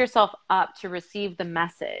opened yourself up to receive the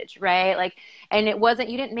message, right? Like, and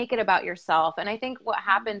you didn't make it about yourself. And I think what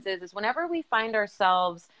happens is whenever we find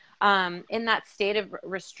ourselves in that state of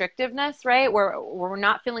restrictiveness, right, where we're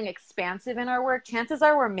not feeling expansive in our work, chances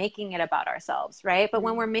are we're making it about ourselves, right? But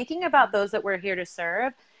when we're making about those that we're here to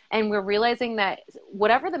serve, and we're realizing that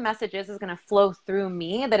whatever the message is going to flow through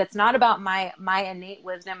me, that it's not about my innate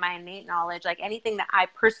wisdom, my innate knowledge, like anything that I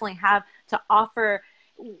personally have to offer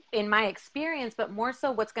in my experience, but more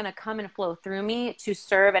so what's going to come and flow through me to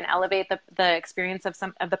serve and elevate the experience of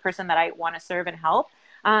the person that I want to serve and help.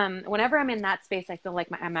 Whenever I'm in that space, I feel like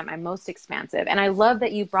I'm at my most expansive. And I love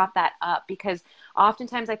that you brought that up, because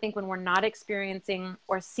oftentimes I think when we're not experiencing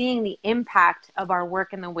or seeing the impact of our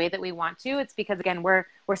work in the way that we want to, it's because, again, we're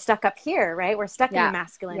stuck up here, right? We're stuck in the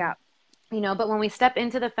masculine, but when we step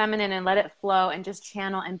into the feminine and let it flow and just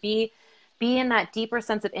channel and be in that deeper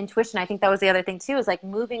sense of intuition. I think that was the other thing too, is like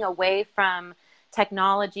moving away from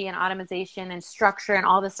technology and automation and structure and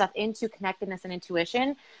all this stuff into connectedness and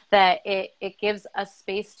intuition, that it gives us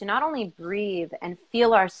space to not only breathe and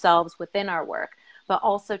feel ourselves within our work, but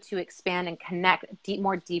also to expand and connect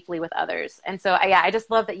more deeply with others. And so, I just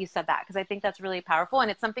love that you said that, because I think that's really powerful. And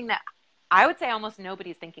it's something that I would say almost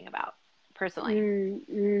nobody's thinking about personally.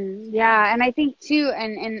 Yeah. And I think too,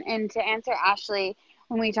 and to answer Ashley,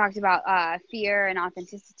 when we talked about fear and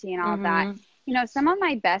authenticity and all of that, some of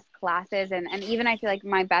my best classes and even I feel like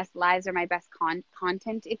my best lives or my best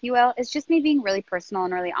content, if you will, is just me being really personal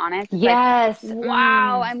and really honest. Yes. Like,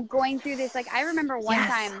 wow, I'm going through this. Like, I remember one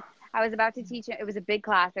time I was about to teach. It was a big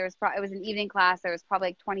class. It was an evening class. There was probably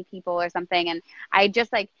like 20 people or something. And I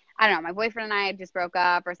just I don't know, my boyfriend and I had just broke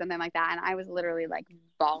up or something like that. And I was literally like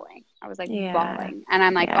bawling. I was like bawling. And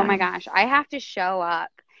I'm like, oh my gosh, I have to show up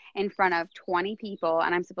in front of 20 people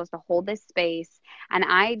and I'm supposed to hold this space and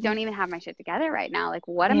I don't even have my shit together right now. Like,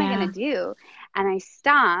 what am I going to do? And I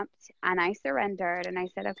stopped and I surrendered and I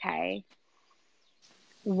said, okay,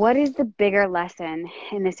 what is the bigger lesson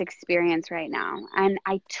in this experience right now? And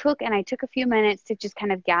I took a few minutes to just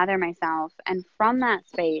kind of gather myself. And from that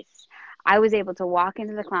space, I was able to walk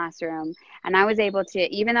into the classroom and I was able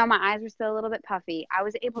to, even though my eyes were still a little bit puffy, I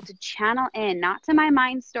was able to channel in, not to my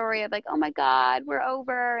mind story of like, oh my God, we're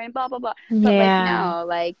over and blah, blah, blah. But like, no,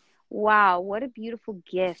 like, wow, what a beautiful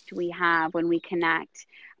gift we have when we connect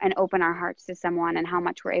and open our hearts to someone and how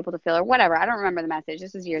much we're able to feel or whatever. I don't remember the message.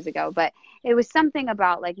 This was years ago, but it was something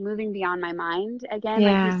about like moving beyond my mind again,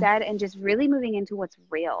 like you said, and just really moving into what's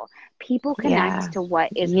real. People connect to what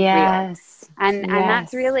is real. And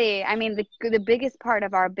that's really, I mean, the biggest part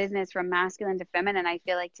of our business from masculine to feminine, I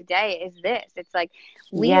feel like today is this. It's like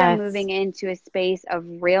we are moving into a space of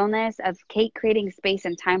realness, of creating space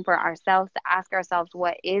and time for ourselves to ask ourselves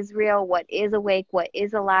what is real, what is awake, what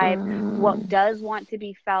is alive, what does want to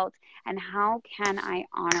be felt, and how can I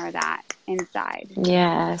honor that inside?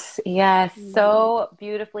 Yes. So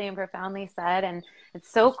beautifully and profoundly said. And it's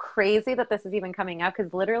so crazy that this is even coming up,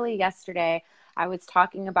 because literally yesterday I was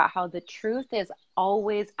talking about how the truth is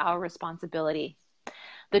always our responsibility.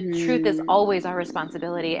 The truth is always our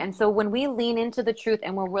responsibility. And so when we lean into the truth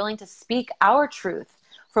and we're willing to speak our truth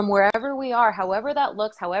from wherever we are, however that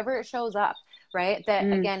looks, however it shows up, right? That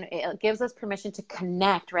again, it gives us permission to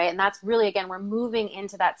connect, right? And that's really, again, we're moving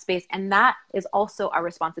into that space. And that is also our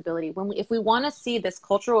responsibility. If we want to see this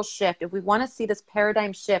cultural shift, if we want to see this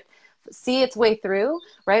paradigm shift, see its way through,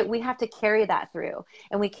 right? We have to carry that through.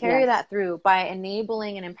 And we carry that through by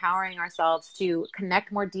enabling and empowering ourselves to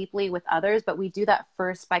connect more deeply with others. But we do that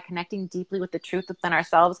first by connecting deeply with the truth within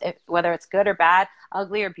ourselves, whether it's good or bad,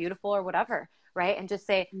 ugly or beautiful or whatever, right? And just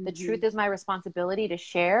say, the truth is my responsibility to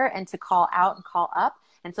share and to call out and call up.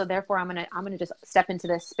 And so therefore I'm going to just step into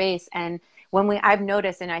this space. And I've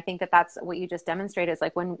noticed, and I think that that's what you just demonstrated, is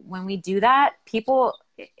like when we do that,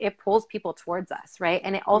 it pulls people towards us, right?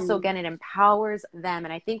 And it also, again, it empowers them.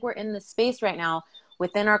 And I think we're in this space right now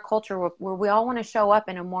within our culture where we all want to show up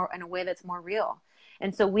in a way that's more real.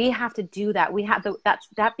 And so we have to do that.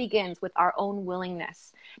 That begins with our own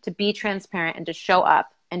willingness to be transparent and to show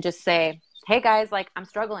up and just say, hey guys, like, I'm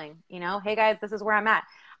struggling, hey guys, this is where I'm at.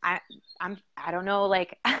 I don't know,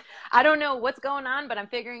 like, I don't know what's going on, but I'm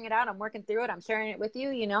figuring it out. I'm working through it. I'm sharing it with you,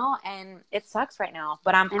 and it sucks right now,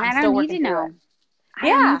 but I'm still working through it. I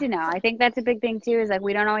don't need to know. I think that's a big thing too, is like,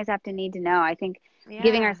 we don't always have to need to know. I think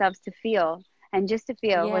giving ourselves to feel and just to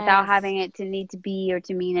feel without having it to need to be or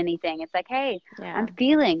to mean anything. It's like, hey, I'm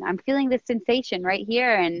feeling this sensation right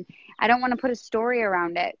here. And I don't want to put a story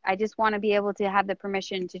around it. I just want to be able to have the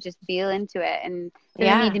permission to just feel into it. And it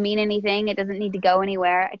doesn't need to mean anything. It doesn't need to go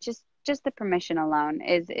anywhere. It's just the permission alone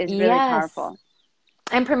is really powerful.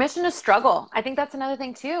 And permission to struggle. I think that's another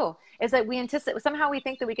thing too, is that somehow we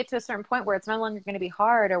think that we get to a certain point where it's no longer going to be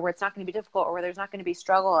hard, or where it's not going to be difficult, or where there's not going to be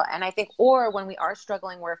struggle. And I think, or when we are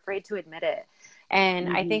struggling, we're afraid to admit it.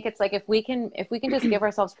 And I think it's like, if we can just give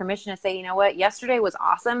ourselves permission to say, you know what, yesterday was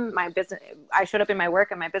awesome. My business, I showed up in my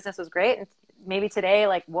work and my business was great. And maybe today,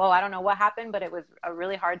 like, whoa, I don't know what happened, but it was a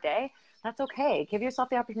really hard day. That's okay. Give yourself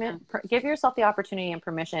the opportunity and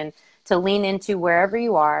permission to lean into wherever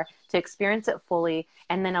you are, to experience it fully,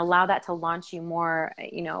 and then allow that to launch you more,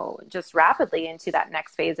 you know, just rapidly into that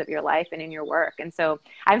next phase of your life and in your work. And so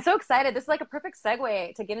I'm so excited. This is like a perfect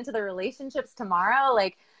segue to get into the relationships tomorrow.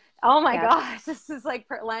 Like, oh my gosh, this is like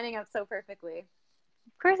lining up so perfectly.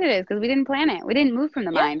 Of course it is, because we didn't plan it. We didn't move from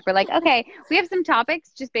the mind. We're like, okay, we have some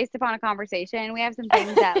topics just based upon a conversation. We have some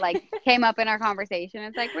things that like came up in our conversation.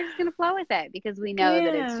 It's like, we're just going to flow with it, because we know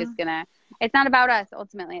that it's just it's not about us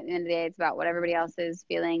ultimately at the end of the day. It's about what everybody else is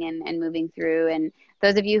feeling and moving through. And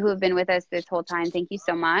those of you who have been with us this whole time, thank you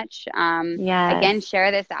so much. Again,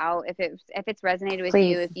 share this out if it's resonated with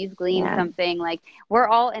you, if you've gleaned something. Like, we're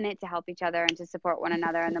all in it to help each other and to support one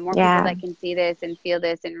another. And the more people that can see this and feel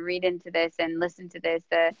this and read into this and listen to this,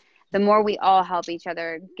 the more we all help each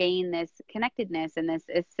other gain this connectedness and this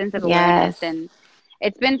sense of awareness. And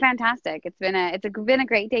it's been fantastic. It's been a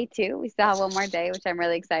great day too. We still have one more day, which I'm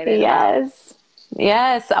really excited about.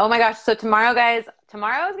 Yes. Oh my gosh. So tomorrow, guys,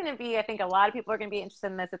 tomorrow is going to be, I think a lot of people are going to be interested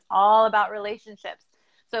in this. It's all about relationships.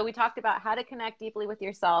 So we talked about how to connect deeply with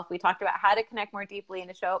yourself. We talked about how to connect more deeply and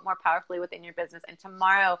to show up more powerfully within your business. And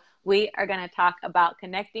tomorrow we are going to talk about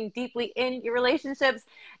connecting deeply in your relationships.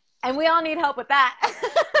 And we all need help with that.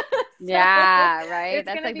 Right.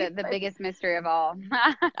 That's like the biggest mystery of all.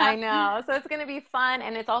 I know. So it's going to be fun.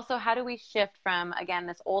 And it's also, how do we shift from, again,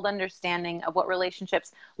 this old understanding of what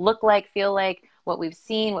relationships look like, feel like, what we've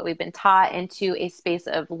seen, what we've been taught, into a space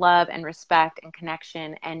of love and respect and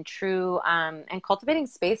connection and true, and cultivating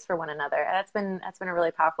space for one another. That's been a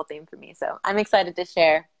really powerful theme for me. So I'm excited to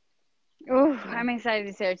share. Ooh, I'm excited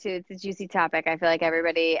to share too. It's a juicy topic. I feel like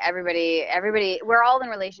everybody, we're all in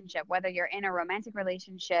relationship, whether you're in a romantic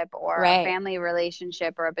relationship or a family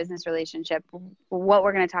relationship or a business relationship. What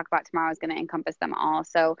we're going to talk about tomorrow is going to encompass them all.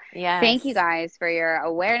 So thank you guys for your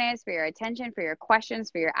awareness, for your attention, for your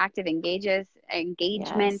questions, for your active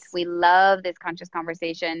engagement. We love this conscious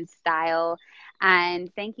conversation style.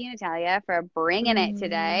 And thank you, Natalia, for bringing it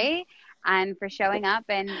today. And for showing up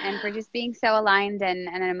and for just being so aligned and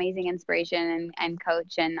an amazing inspiration and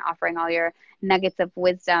coach, and offering all your nuggets of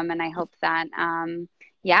wisdom. And I hope that,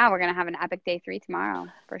 we're going to have an epic day 3 tomorrow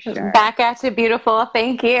for sure. Back at you, beautiful.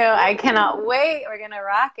 Thank you. I cannot wait. We're going to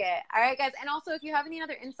rock it. All right, guys. And also, if you have any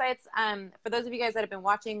other insights, for those of you guys that have been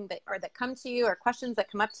watching that come to you, or questions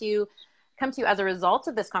that come to you as a result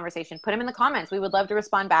of this conversation, put them in the comments. We would love to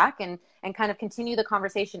respond back and kind of continue the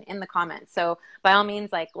conversation in the comments. So by all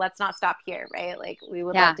means, like, let's not stop here, right? Like, we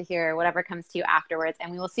would love to hear whatever comes to you afterwards.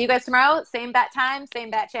 And we will see you guys tomorrow. Same bat time, same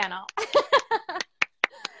bat channel.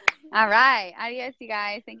 All right. Adios, you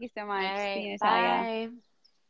guys. Thank you so much. All right, see you, Natalia. Bye.